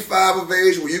think 25 of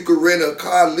age, where you could rent a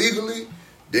car legally.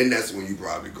 Then that's when you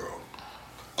probably grown.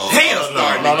 Hell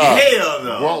no. No. Hell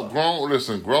no.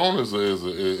 Grown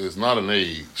is not an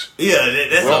age. Yeah,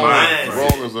 that's a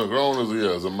mindset. Grown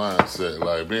is a mindset.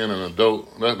 Like being an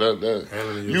adult, that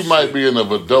Handling your you shit. might be in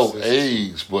an adult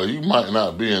age, but you might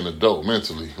not be an adult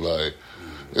mentally. Like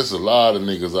it's a lot of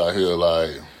niggas out here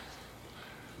like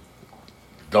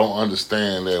don't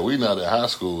understand that we not in high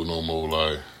school no more.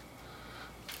 Like,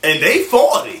 And they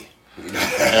 40. and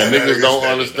niggas don't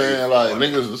understand. Like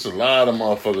niggas, there's a lot of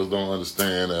motherfuckers don't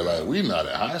understand that. Like we not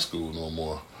in high school no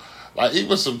more. Like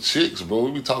even some chicks, bro.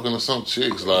 We be talking to some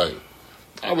chicks. Like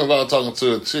I remember I was talking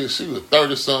to a chick. She was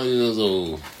 30-some years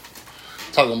old,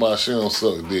 talking about she don't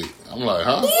suck dick. I'm like,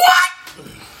 huh? What?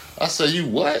 I said, you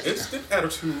what? Instant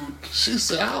attitude. She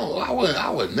said, I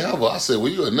would never. I said, well,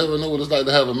 you would never know what it's like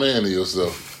to have a man in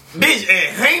yourself. Bitch,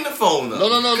 and hang the phone up. No.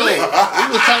 We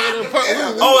was talking in person.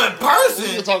 In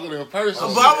person? We were talking in person.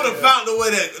 But I would have found a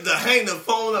way to hang the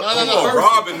phone up. No. You are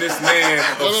robbing this man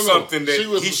of No. something that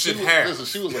he should have. Listen,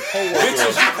 she was a Bitch, is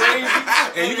you coworker.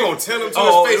 crazy? And you gonna tell him to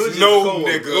Oh, it his was face, just a no,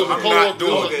 coworker. nigga, I'm not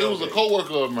doing It it. was a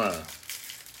coworker of mine,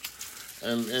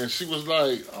 and she was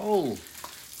like, "Oh,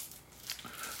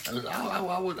 and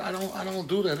I don't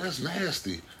do that. That's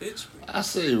nasty." Bitch. I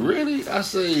say, "Really?" I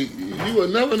say, "You would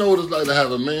never know what it's like to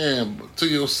have a man to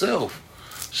yourself."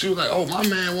 She was like, "Oh, my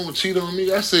man won't cheat on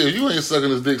me." I said, "If you ain't sucking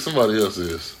his dick, somebody else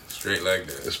is." Straight like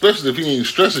that. Especially if he ain't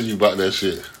stressing you about that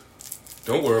shit.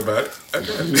 Don't worry about it. I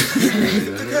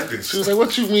got this. She was like,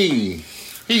 "What you mean?"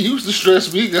 He used to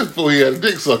stress me. That's before he had a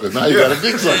dick sucker. Now he got a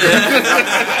dick sucker.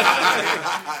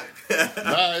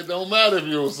 Nah, it don't matter if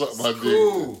you don't suck my dick.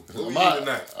 Cool. Believe it or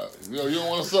not. You don't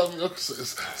want to suck me?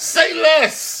 Say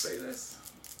less. Say this.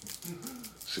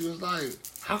 She was like,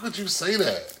 "How could you say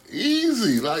that?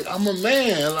 Easy. Like, I'm a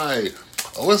man. Like,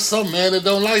 oh, it's some man that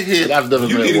don't like head. I've never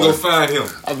You met need to one. go find him.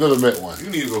 I've never met one." You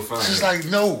need to go find She's him. like,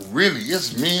 "No, really.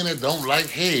 It's men that don't like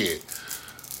head."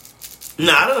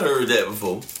 Nah, I done heard that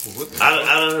before. What the I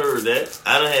done heard that.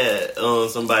 I done had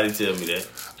somebody tell me that.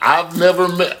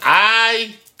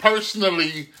 I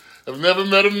personally have never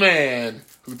met a man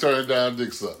who turned down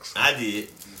dick sucks. I did.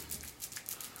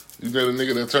 You met a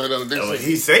nigga that turned down a dick suck?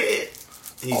 He said.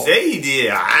 He said he did.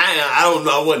 I don't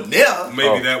know. I wasn't there.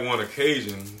 Maybe that one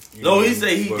occasion. No, he said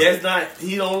he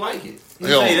don't like it. He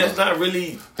say that's not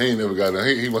really. He ain't never got that.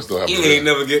 He must still have You ain't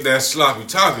never get that sloppy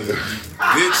toppy.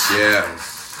 Bitch. Yeah.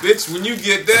 Bitch, when you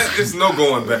get that, there's no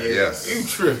going back. Yes. You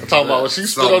tripping. I'm talking about when she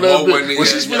spit Some on that woman, bitch. When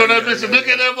she spit on that bitch and look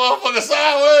at that motherfucker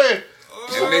sideways.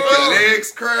 And make your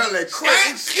legs curl and crack.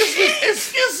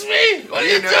 Excuse me. What are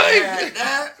you You never had doing?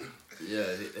 that? Yeah,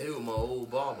 he was my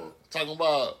old barber. Talking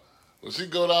about when she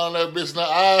go down that bitch and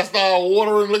her eyes start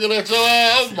watering looking at your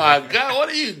ass. Oh my God, what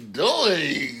are you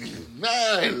doing?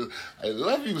 Nah, I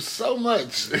love you so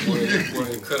much. When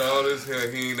he cut all his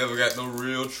hair, he ain't never got no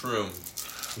real trim.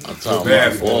 I'm talking bad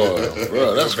about, for boy,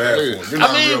 bro, that's bad crazy. for him. You're not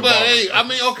a real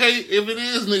barber. Okay, if it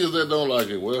is niggas that don't like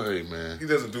it, well, hey, man, He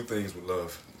doesn't do things with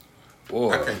love.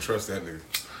 boy, I can't trust that nigga.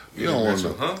 you don't want to,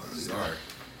 to. huh? Sorry.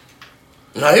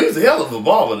 Nah, he was a hell of a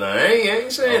barber. Now I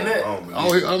ain't saying that.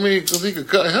 Because he could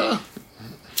cut hair.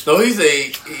 So he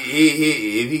say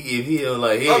if he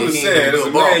like he I'm just he saying, ain't as no a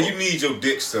good barber. man, you need your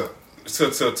dicks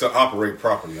to operate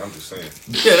properly. I'm just saying.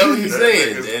 Yeah, that's what he's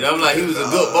saying. And I'm like, he was a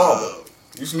good barber.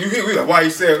 You hear me like why he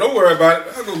said, don't worry about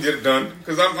it. I'm gonna get it done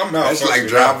because I'm out. That's like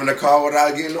driving a car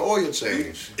without getting the oil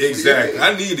change. Exactly.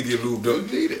 I need to get lubed You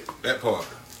up. need it. That part.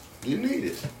 You need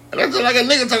it. And that's just like a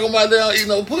nigga talking about they don't eat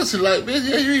no pussy. Like, bitch,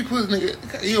 yeah, you eat pussy,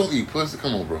 nigga. You don't eat pussy.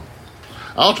 Come on, bro.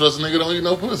 I don't trust a nigga don't eat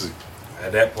no pussy.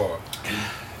 At that part.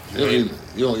 You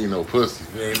don't eat no pussy.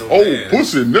 You ain't no Oh, man.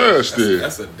 pussy nasty.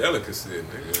 That's a delicacy,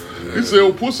 nigga. He said,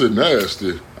 "Oh, pussy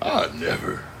nasty." I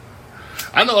never.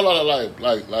 I know a lot of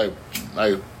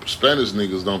like Spanish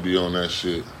niggas don't be on that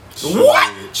shit.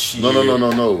 What? Shit.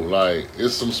 No. Like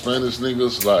it's some Spanish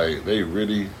niggas like they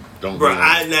really don't. Bro, be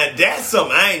on now that's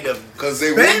something I ain't never. Cause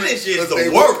they Spanish is the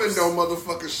worst. Women don't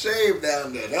motherfucking shave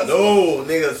down there. That's No,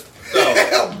 niggas.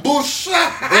 No. bush.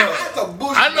 That's a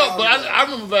bush. I know, down but there. I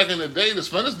remember back in the day, the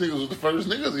Spanish niggas was the first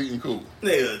niggas eating cool.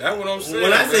 Nigga, That's what I'm saying.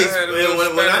 when I say man. had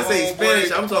a when I say Spanish Spanish,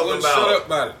 homeboy, I'm talking wouldn't about shut up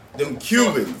about it. them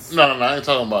Cubans. No, I ain't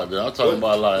talking about that. I'm talking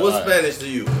about like What Spanish do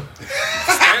you?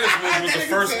 Spanish Spanish ones was the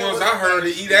first ones I heard to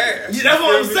eat ass. Yeah, that's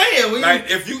what I'm saying. When Like,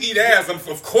 if you eat ass,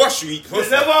 of course you eat pussy.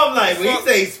 that's what I'm like. When you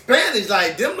say Spanish,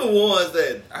 like them the ones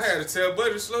that. I had to tell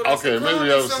Buddy to slow down. Okay,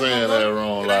 maybe I was saying that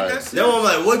wrong. Like, Then I'm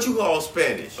like, what you call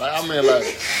Spanish? I mean,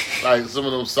 like some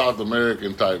of them South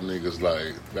American type niggas,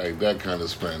 like that kind of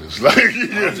Spanish. Like,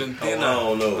 yeah. Argentina. I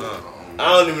don't know.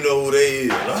 I don't even know who they is.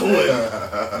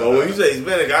 But when you say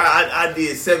Hispanic, I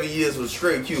did 7 years with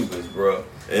straight Cubans, bro.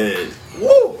 And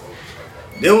woo,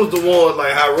 them was the ones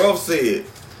like how Ruff said.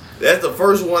 That's the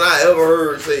first one I ever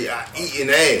heard say I eating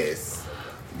ass.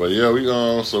 But yeah,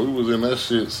 so we was in that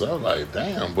shit. So I'm like,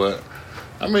 damn. But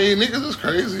I mean, niggas is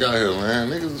crazy out here, man.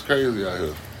 Niggas is crazy out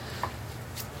here.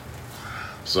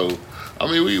 So I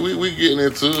mean, we getting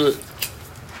into it.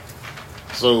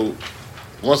 So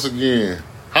once again,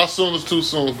 how soon is too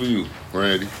soon for you,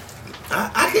 Randy?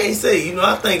 I can't say.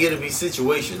 I think it'll be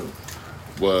situational.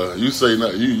 Well, you say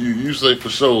not. You say for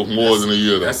sure more than a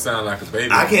year though. That sound like a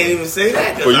baby. I can't even say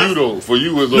that. For you though. For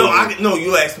you is No, over. no.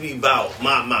 You asked me about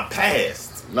my past.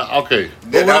 Nah, okay.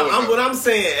 But what I'm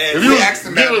saying, If as you asked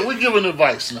him that- we're giving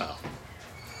advice now.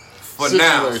 For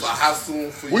now, Situation. so how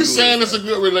soon for you? We saying it's a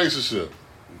good relationship.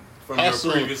 From how your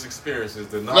soon? previous experiences,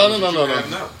 the No, knowledge no, that you no. have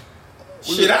now.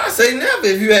 shit, I say never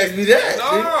if you ask me that.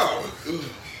 No.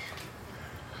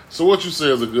 So what you say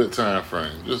is a good time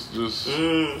frame? Just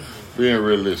being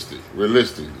realistic.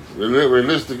 Realistically.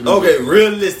 Okay,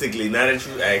 realistically, now that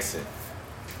you asking,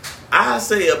 I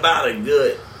say about a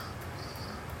good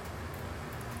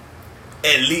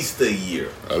at least a year.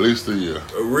 At least a year.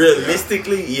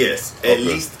 Realistically, yes, at Okay.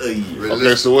 least a year.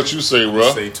 Okay, so what you say,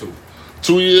 bro? Say 2.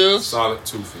 2 years? Solid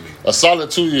 2 for me. A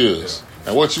solid 2 years.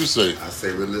 And what you say? I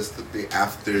say realistically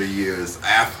after the years,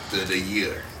 after the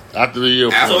year. After the year.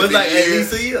 After So it's the like at year.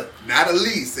 least a year. Not at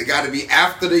least. It got to be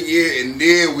after the year, and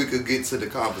then we could get to the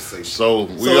conversation. So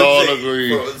we So all it's agree.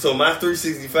 So my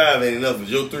 365 ain't enough, but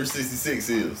your 366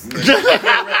 is. This He nigga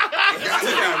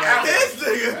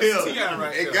here. got it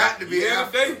right It there. got to be Yeah,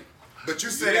 after. they. But you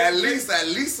said Yeah, at least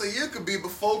a year could be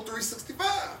before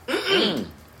 365.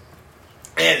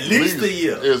 At least a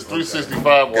year. It's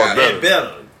 365 or Got it. better.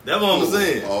 Better. That's what I'm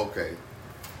saying. Okay.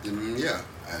 Yeah.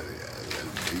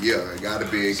 Yeah, it got to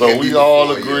be. It So can't we be all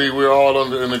before a agree. year. We're all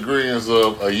under in agreement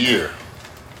of a year.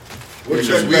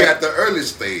 Because we at the early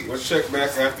stage. We'll check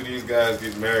back after these guys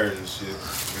get married and shit,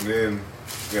 and then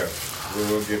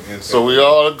we'll get into. So we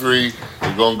all agree.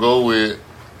 We're gonna go with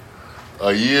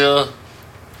a year.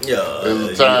 Yeah.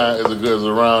 Is a time. Is a good. Is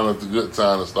around. It's a good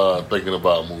time to start thinking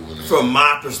about moving in. From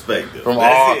my perspective. From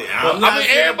That's all. it. I I'm not mean,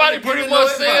 saying everybody I'm pretty giving much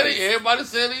no said advice. it. Everybody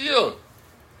said a year.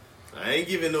 I ain't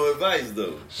giving no advice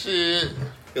though. Shit.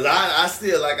 Because I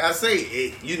still, like I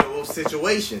say,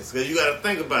 situations. Because you got to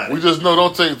think about it. We just know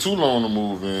don't take too long to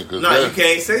move in. Cause No, you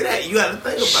can't say that. You got to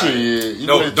think about it. Shit. You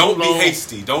No, wait don't too be long.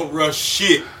 hasty. Don't rush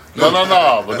shit. No.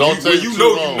 But don't take you too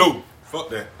know, long. you know. Fuck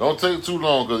that. Don't take too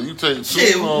long because you take too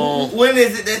Shit, long. when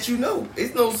is it that you know?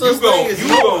 It's no such You thing as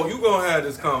knowing. gonna have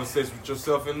this conversation with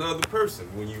yourself and the other person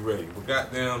when you ready. But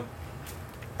goddamn,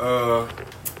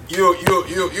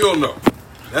 you'll know.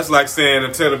 That's like saying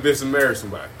to tell a bitch to marry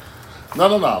somebody.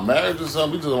 No. Marriage is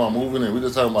something. We just talking about moving in. We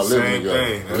just talking about living Same together.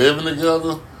 thing. Living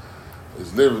together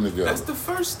is living together. That's the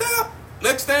first step.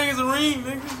 Next thing is a ring,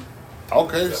 nigga.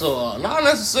 Okay, so not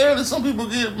necessarily. Some people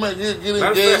get Matter of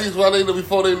engaged fact- while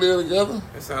before they live together.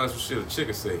 That sounds like some shit a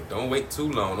chick say. Don't wait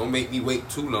too long. Don't make me wait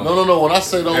too long. No. When I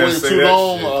say don't Yeah, wait say too that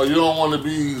long, shit. you don't want to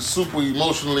be super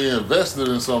emotionally invested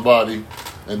in somebody,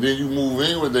 and then you move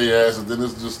in with their ass, and then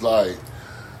it's just like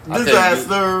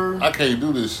Disaster. I can't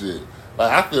do this shit.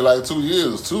 Like I feel like 2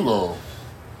 years is too long.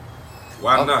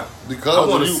 Why not? Because I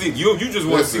want to you- see you. You just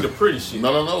want to see Listen. the pretty shit.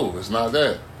 No, it's not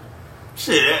that.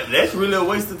 Shit, that's really a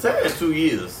waste of time. 2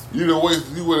 years. You would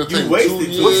have You taken 2 wasted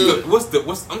years.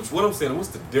 What I'm saying? What's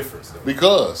the difference? Though?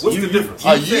 Because What's the difference?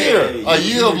 a You year, said- a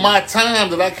year of my time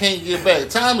that I can't get back.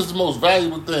 Time is the most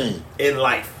valuable thing. In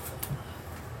life.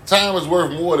 Time is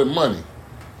worth more than money.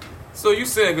 So you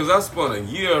saying because I spent a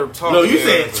year talking? No, you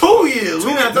said 2 years.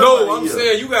 We not talking about No, a I'm year.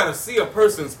 saying you gotta see a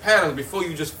person's patterns before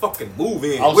you just fucking move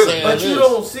in. I'm with saying- them. But you this.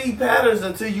 don't see patterns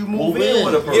until you move Move in in.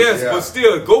 with a person. Yes, Yeah. but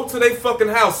still, go to their fucking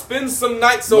house, spend some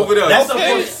nights over there. That's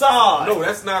Okay. a facade. No,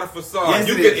 that's not a facade. Yes,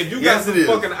 you it can, is. if you Yes, got some it is.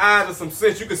 fucking eyes or some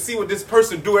sense, you can see what this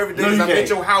person do every day. No, you I'm at can't.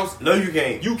 your house. No, you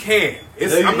can't. You can.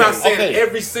 No, you I'm not can't. saying Okay.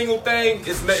 every single thing.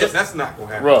 That's not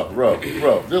gonna happen. Rough.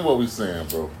 This is what we saying,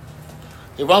 bro.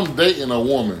 If I'm dating a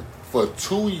woman for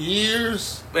 2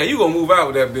 years, Man, you gonna move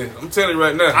out with that bitch. I'm telling you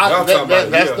right now. Y'all talking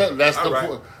about that's the All right.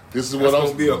 point. This is That's what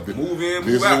gonna I'm be a move in, This move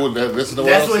is out. what this is what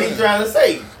That's I'm what saying. he's trying to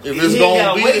say. If He it's ain't gonna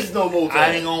gotta be, waste no more time.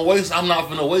 I ain't gonna waste. I'm not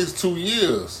gonna waste 2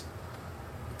 years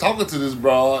talking to this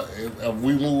broad, if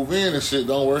we move in and shit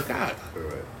don't work out.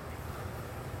 Correct.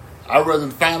 I'd rather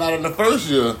find out in the first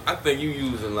year. I think you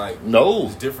using like No.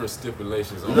 different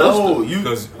stipulations on No, you.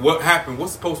 because what happened?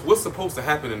 What's supposed to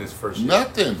happen in this first year?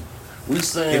 Nothing. We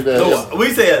saying No, that.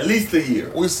 we say at least a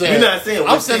year. We saying. We're not saying.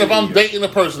 I'm saying if I'm dating a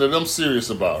person that I'm serious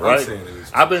about, right? saying at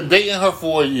least. I've been dating her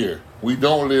for a year. We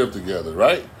don't live together,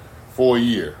 right? For a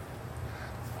year.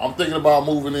 I'm thinking about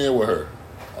moving in with her.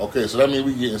 Okay, so that means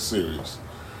we getting serious.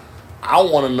 I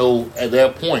want to know at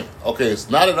that point. Okay, it's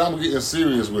not that I'm getting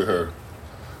serious with her.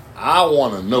 I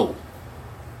want to know,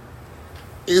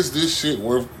 is this shit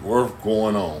worth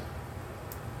going on?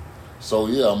 So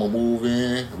yeah, I'm gonna move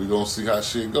in. We gonna see how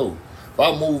shit go. If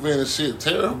I move in and shit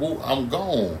terrible, I'm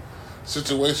gone.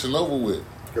 Situation over with.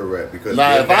 Correct. Because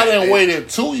Now, if I didn't they- wait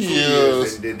 2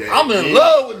 years, and did that I'm in again.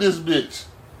 love with this bitch.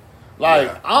 Like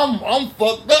Yeah. I'm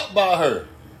fucked up by her.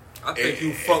 I think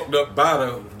you fucked up by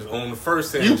on the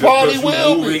first hand. You just probably because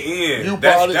will moving be. in. You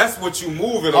that's, probably- that's what you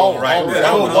moving Oh, on right oh, there.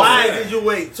 oh, So That's why what I'm did you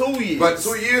wait 2 years? But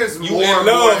 2 years You more in and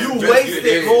love, more you invested wasted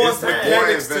in- more it's time.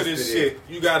 mechanics to invested this in. shit.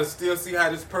 You gotta still see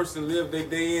how this person live their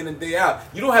day in and day out.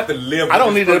 You don't have to live. I don't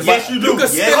with need this to. person. Yes, you do. You can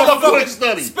Yes. spend I'm a a quick fucking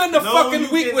study. Spend a No, fucking you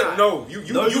week cannot. with no. You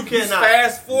No, you cannot.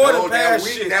 fast forward No, the that past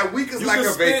week, shit. that week is You like can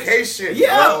a spend- vacation.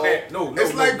 Yeah. bro. No,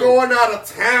 it's like no. going out of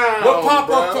town. What pop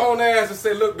up bro. on ass and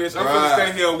say, look, bitch, I'm gonna Right.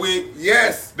 stay here a week.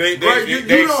 Yes, They Bro, they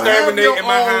don't have exterminate your in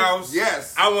my own- house.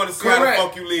 Yes, I want to see how the Correct.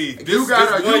 fuck you leave. you got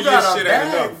a, 1 you year got a shit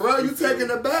ain't bag, enough. bro. You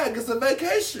taking a bag. It's a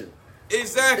vacation.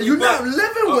 Exactly. You're but- not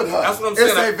living with her. That's what I'm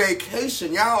It's saying. a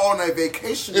vacation. Y'all on a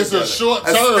vacation. It's a together. short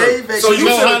A term. stay vacation. So you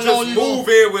know should how have long just you move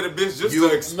in with a bitch just You-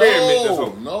 to experiment this No,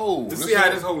 whole. no. To This see is how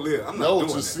what- this whole live. I'm not No, doing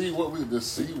to that. see what we to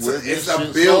see It's where a- this it's a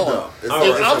shit's build going. up. It's a-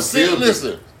 If it's I'm a saying, build up.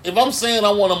 listen, if I'm saying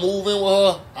I want to move in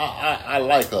with her, I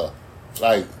like her.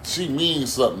 Like she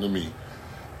means something to me.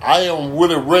 I am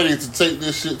really ready to take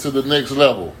this shit to the next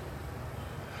level.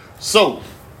 So,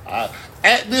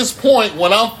 at this point,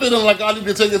 when I'm feeling like I need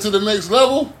to take it to the next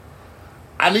level,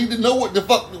 I need to know what the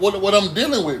fuck what I'm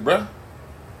dealing with, bruh.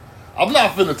 I'm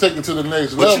not finna take it to the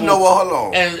next level. But you know what? Hold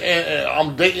on. And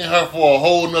I'm dating her for a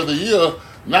whole nother year.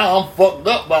 Now I'm fucked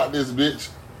up about this bitch.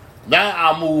 Now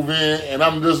I move in and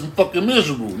I'm just fucking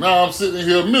miserable. Now I'm sitting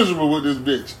here miserable with this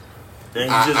bitch. And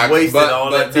you just wasted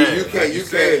all that time. You can't. You You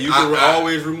said can't. you can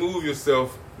always remove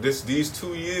yourself. These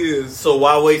 2 years. So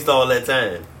why waste all that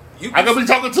time? You I could be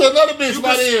talking to another bitch You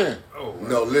by can- then. Oh,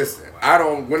 No, listen. I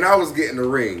don't. When I was getting the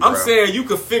ring, I'm bro, saying you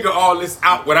could figure all this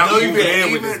out without No, you moving can't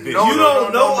in with this even- bitch. no, You no,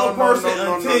 don't know no, a person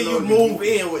no, until you move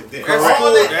you- in with them. That's All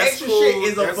cool, that that's extra cool, shit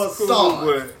is a that's facade. Cool,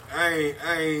 but I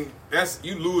ain't. That's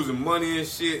you losing money and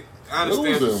shit. I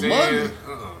understand what you're Losing saying.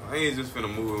 money? I ain't just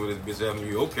finna move in with this bitch after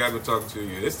you. Okay, I've been talking to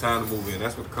you. It's time to move in.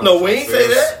 That's what the No, contract we ain't say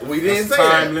says. that. We didn't That's say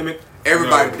time that. limit.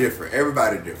 Everybody No. different.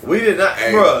 Everybody different. We did not,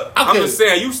 Hey. bruh. I'm Okay. just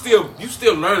saying you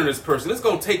still learning this person. It's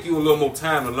gonna take you a little more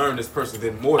time to learn this person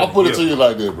than more. I'll than put a it to year. you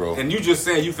like that, bro. And you just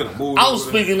saying you finna move. I'm in with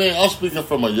her. speaking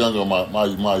from a younger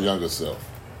my younger self.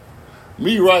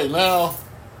 Me right now,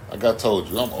 like I told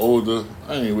you, I'm older.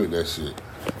 I ain't with that shit.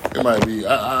 It might be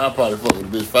I probably fuck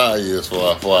with a bitch 5 years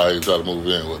before I even try to move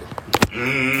in with her.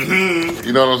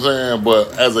 You know what I'm saying?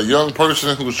 But as a young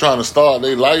person who's trying to start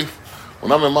their life,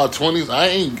 when I'm in my 20s,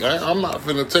 I'm not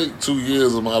finna take 2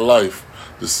 years of my life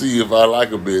to see if I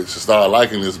like a bitch and start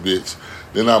liking this bitch.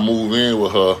 Then I move in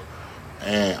with her,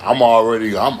 and I'm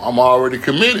already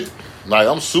committed. Like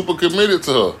I'm super committed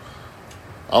to her.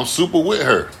 I'm super with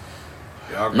her.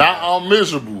 Y'all got- Now I'm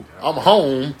miserable. I'm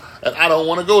home, and I don't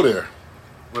want to go there.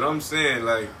 But I'm saying,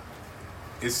 like,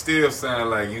 it still sounds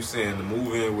like you saying to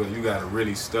move in with you gotta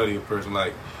really study a person.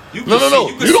 Like, you can No.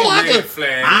 see, You don't have red to-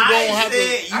 flags. don't have I to- said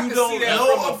I you can see don't that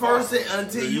know from a afar. person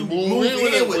until you You move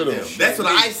in with them. them. That's what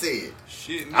I said.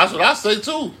 Shit, That's what I say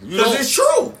too. You Because it's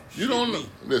true. You don't know.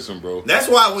 Listen, bro. That's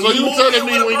why when So you you move telling in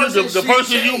me with a when you person, the shit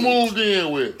person you change. moved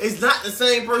in with? It's not the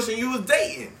same person you was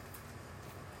dating.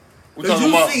 We're Because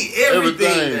talking you about see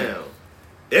everything now.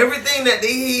 Everything that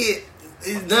they hid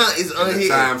is unhidden.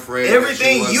 time frame that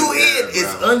Everything you you wasn't hid there,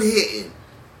 is bro. unhidden.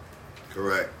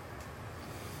 Correct.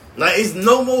 Like it's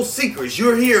no more secrets.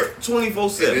 You're here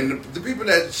 24/7. And the people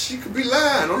that she could be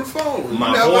lying on the phone. My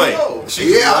you never point. know.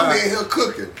 She could I'm lie. in here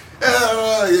cooking.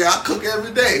 Yeah, I cook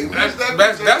every day.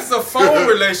 That's a phone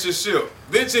relationship.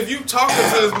 Bitch, if you talking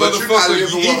to this But you not motherfucker,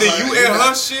 living either with her, you you at her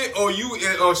not- shit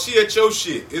or she at your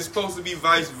shit. It's supposed to be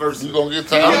vice versa. You gonna get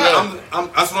tired of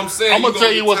that. That's what I'm saying. I'm gonna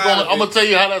tell you what's going. going. I'm gonna tell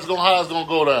you how it's gonna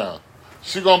go down.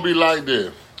 She gonna be like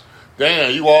this.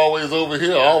 Damn, you always over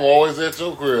here. I'm always at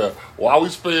your crib. Why we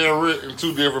spending rent in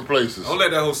two different places? Don't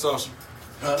let that whole sauce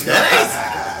you.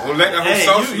 Don't let that Hey,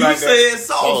 whole sauce you like that. said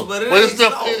sauce, but it But ain't it's,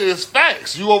 sauce. it's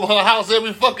facts. You over her house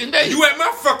every fucking day. You at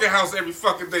my fucking house every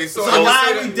fucking day. So, So I why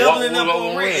can are say we that. doubling What up on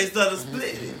on rent rent? instead of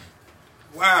splitting?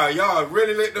 Wow, y'all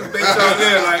really let them bitch out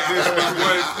there like this,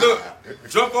 my boy. Look,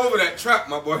 jump over that trap,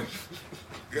 my boy.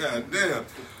 God damn.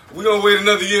 We gonna wait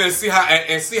another year and see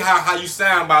how you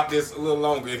sound about this a little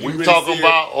longer. If you We really talking serious.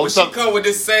 about- But she come with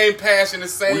this same passion, the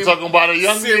same. We talking about a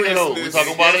young nigga though. We seriousness.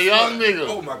 talking about a young Guess nigga.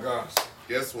 Oh my gosh.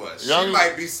 Guess what? Young- She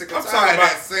might be sick I'm and talking tired of about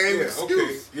that same yeah, excuse.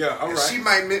 okay. Yeah, all And right. she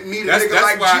might meet a That's nigga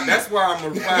like why. G. That's why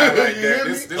I'm replying like You that. hear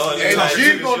This me? Oh, is yeah. And talking to G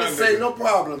this gonna young say, nigga. no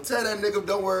problem. Tell that nigga,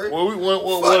 don't worry. Well, Fuck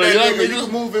well, a that young nigga, you nigga.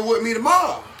 can move in with me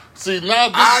tomorrow. See now,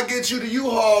 I'll get you the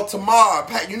U-Haul tomorrow.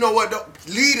 Pat, you know what? Don't,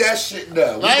 leave that shit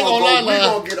there. We I ain't gonna lie we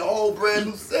now. gonna get a whole brand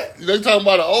new set. they talking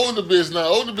about an older bitch now.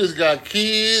 Older bitch got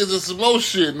kids and some more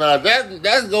shit. Now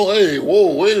that's going. Hey,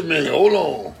 whoa, wait a minute, hold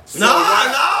on.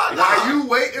 Why you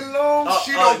waiting long?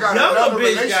 She don't got another younger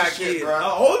bitch got relationship, kids. bro.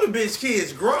 Older bitch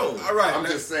kids grown. All right, I'm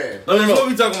just saying. No, no. what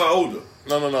we talking about older?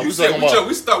 No. You We said talking we about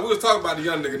was talking about the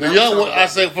young nigga. the Now we young talking one. I about-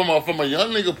 say from a young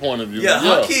nigga point of view. Yeah,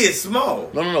 her kids small.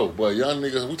 No. But young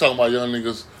niggas, we talking about young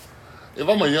niggas. If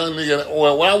I'm a young nigga,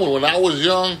 or when I was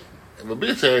young, if a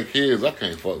bitch had kids, I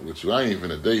can't fuck with you. I ain't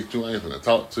finna date you. I ain't finna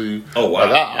talk to you. Oh, wow.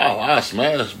 Like, I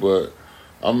smash, but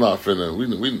I'm not finna.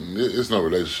 It's no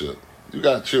relationship. You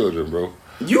got children, bro.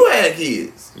 You had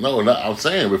kids. No, I'm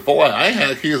saying before I ain't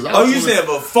had kids. I Oh, was you 20 said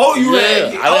before you yeah,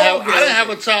 had kids. I didn't have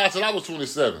a child till I was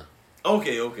 27.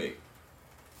 Okay.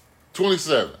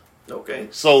 27. Okay.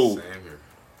 So Same here.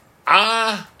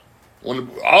 all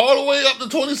the way up to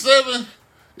 27,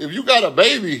 if you got a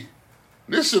baby,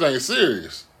 this shit ain't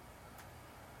serious.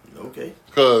 Okay.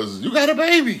 Cause you got a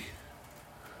baby.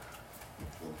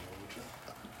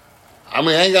 I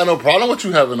mean, I ain't got no problem with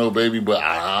you having no baby, but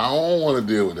I don't want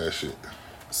to deal with that shit.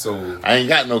 So I ain't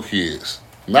got no kids.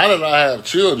 Now that I have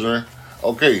children,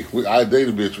 okay, I date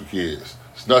a bitch with kids.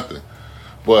 It's nothing.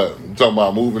 But I'm talking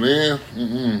about moving in,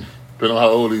 depending on how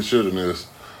old these children is.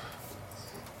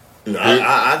 No,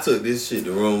 I took this shit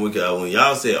the wrong way. When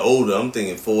y'all said older, I'm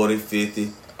thinking 40,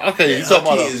 50. Okay, you Her talking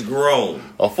about kids grown.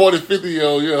 a 40,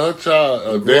 50-year-old, yeah, her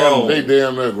child, Grown. they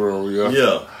damn near grown, yeah.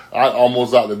 Yeah. I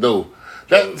almost out the door.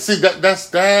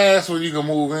 That's when you can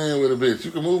move in with a bitch.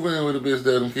 You can move in with a bitch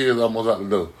that them kids almost out the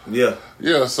door. Yeah.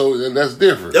 Yeah, so that's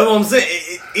different. That's what I'm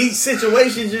saying. Each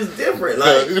situation is just different.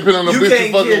 Like, It depends on the bitch you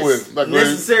can't fucking just with. Like,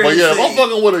 necessarily but yeah, if say- I'm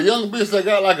fucking with a young bitch that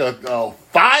got like a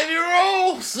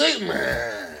 5-year-old, sick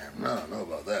man. No, I don't know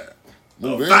about that.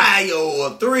 Move a in.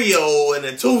 5-year-old, a 3-year-old, and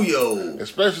a 2-year-old.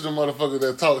 Especially the motherfuckers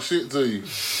that talk shit to you.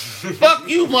 Fuck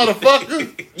you,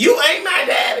 motherfucker. You ain't my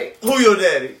daddy. Who your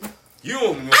daddy? you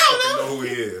don't motherfucking know who he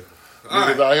is. All Niggas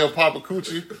right. out here popping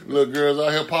coochie. Little girls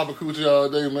out here popping coochie all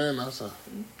day, man. That's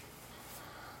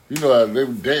you know how they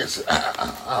be dancing.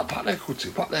 Pop that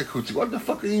coochie, pop that coochie. What the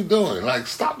fuck are you doing? Like,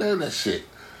 stop doing that shit.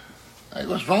 Like,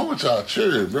 what's wrong with y'all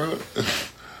children, bro?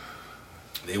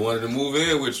 They wanted to move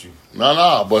in with you.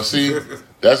 No, but see,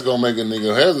 that's gonna make a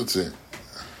nigga hesitant.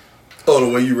 Oh,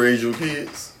 the way you raise your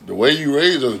kids? The way you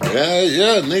raise us,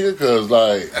 yeah, nigga, cause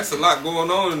like, That's a lot going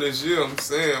on in this year. I'm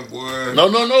saying, boy. no,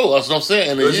 that's what I'm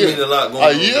saying. In a What you year, mean a lot going a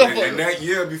on? year, And that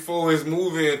year before his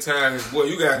move-in time, boy,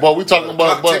 you got. but we talking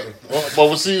about, clock but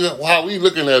we see how we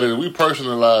looking at it. We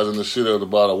personalizing the shit out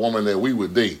about a woman that we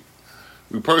would date.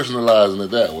 We personalizing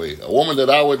it that way. A woman that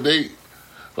I would date,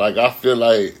 like I feel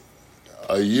like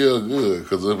a year good,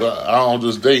 cause if I don't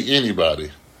just date anybody.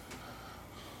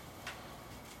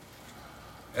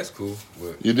 That's cool.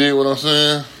 But You dig what I'm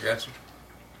saying? got you.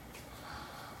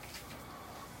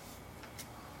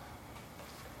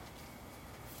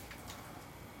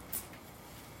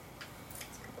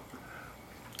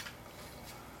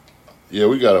 Yeah,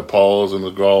 we got to pause in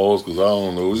the draws because I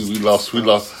don't know. We lost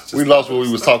what we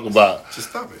was talking about. Just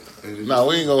stop it. Nah,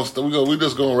 we ain't gonna. We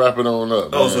just gonna wrap it on up.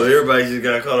 Oh, man. so everybody just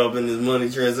got caught up in this money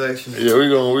transaction? Yeah, we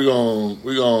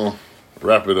gonna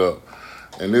wrap it up.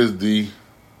 And this D.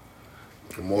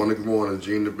 Good morning,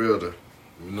 Gene the Builder.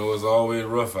 You know it's always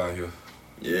rough out here.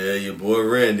 Yeah, your boy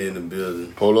Randy in the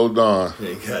building. Polo Don. He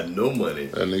ain't got no money.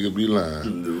 That nigga be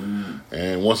lying. No.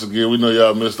 And once again, we know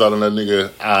y'all missed out on that nigga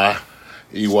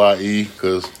IEYE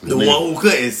because The one who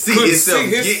couldn't see Couldn't himself,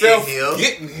 see himself getting here.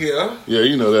 getting here. yeah,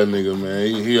 you know that nigga,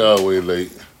 man. He always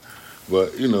late.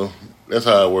 But you know that's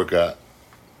how it work out.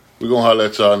 We gonna holler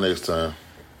at y'all next time.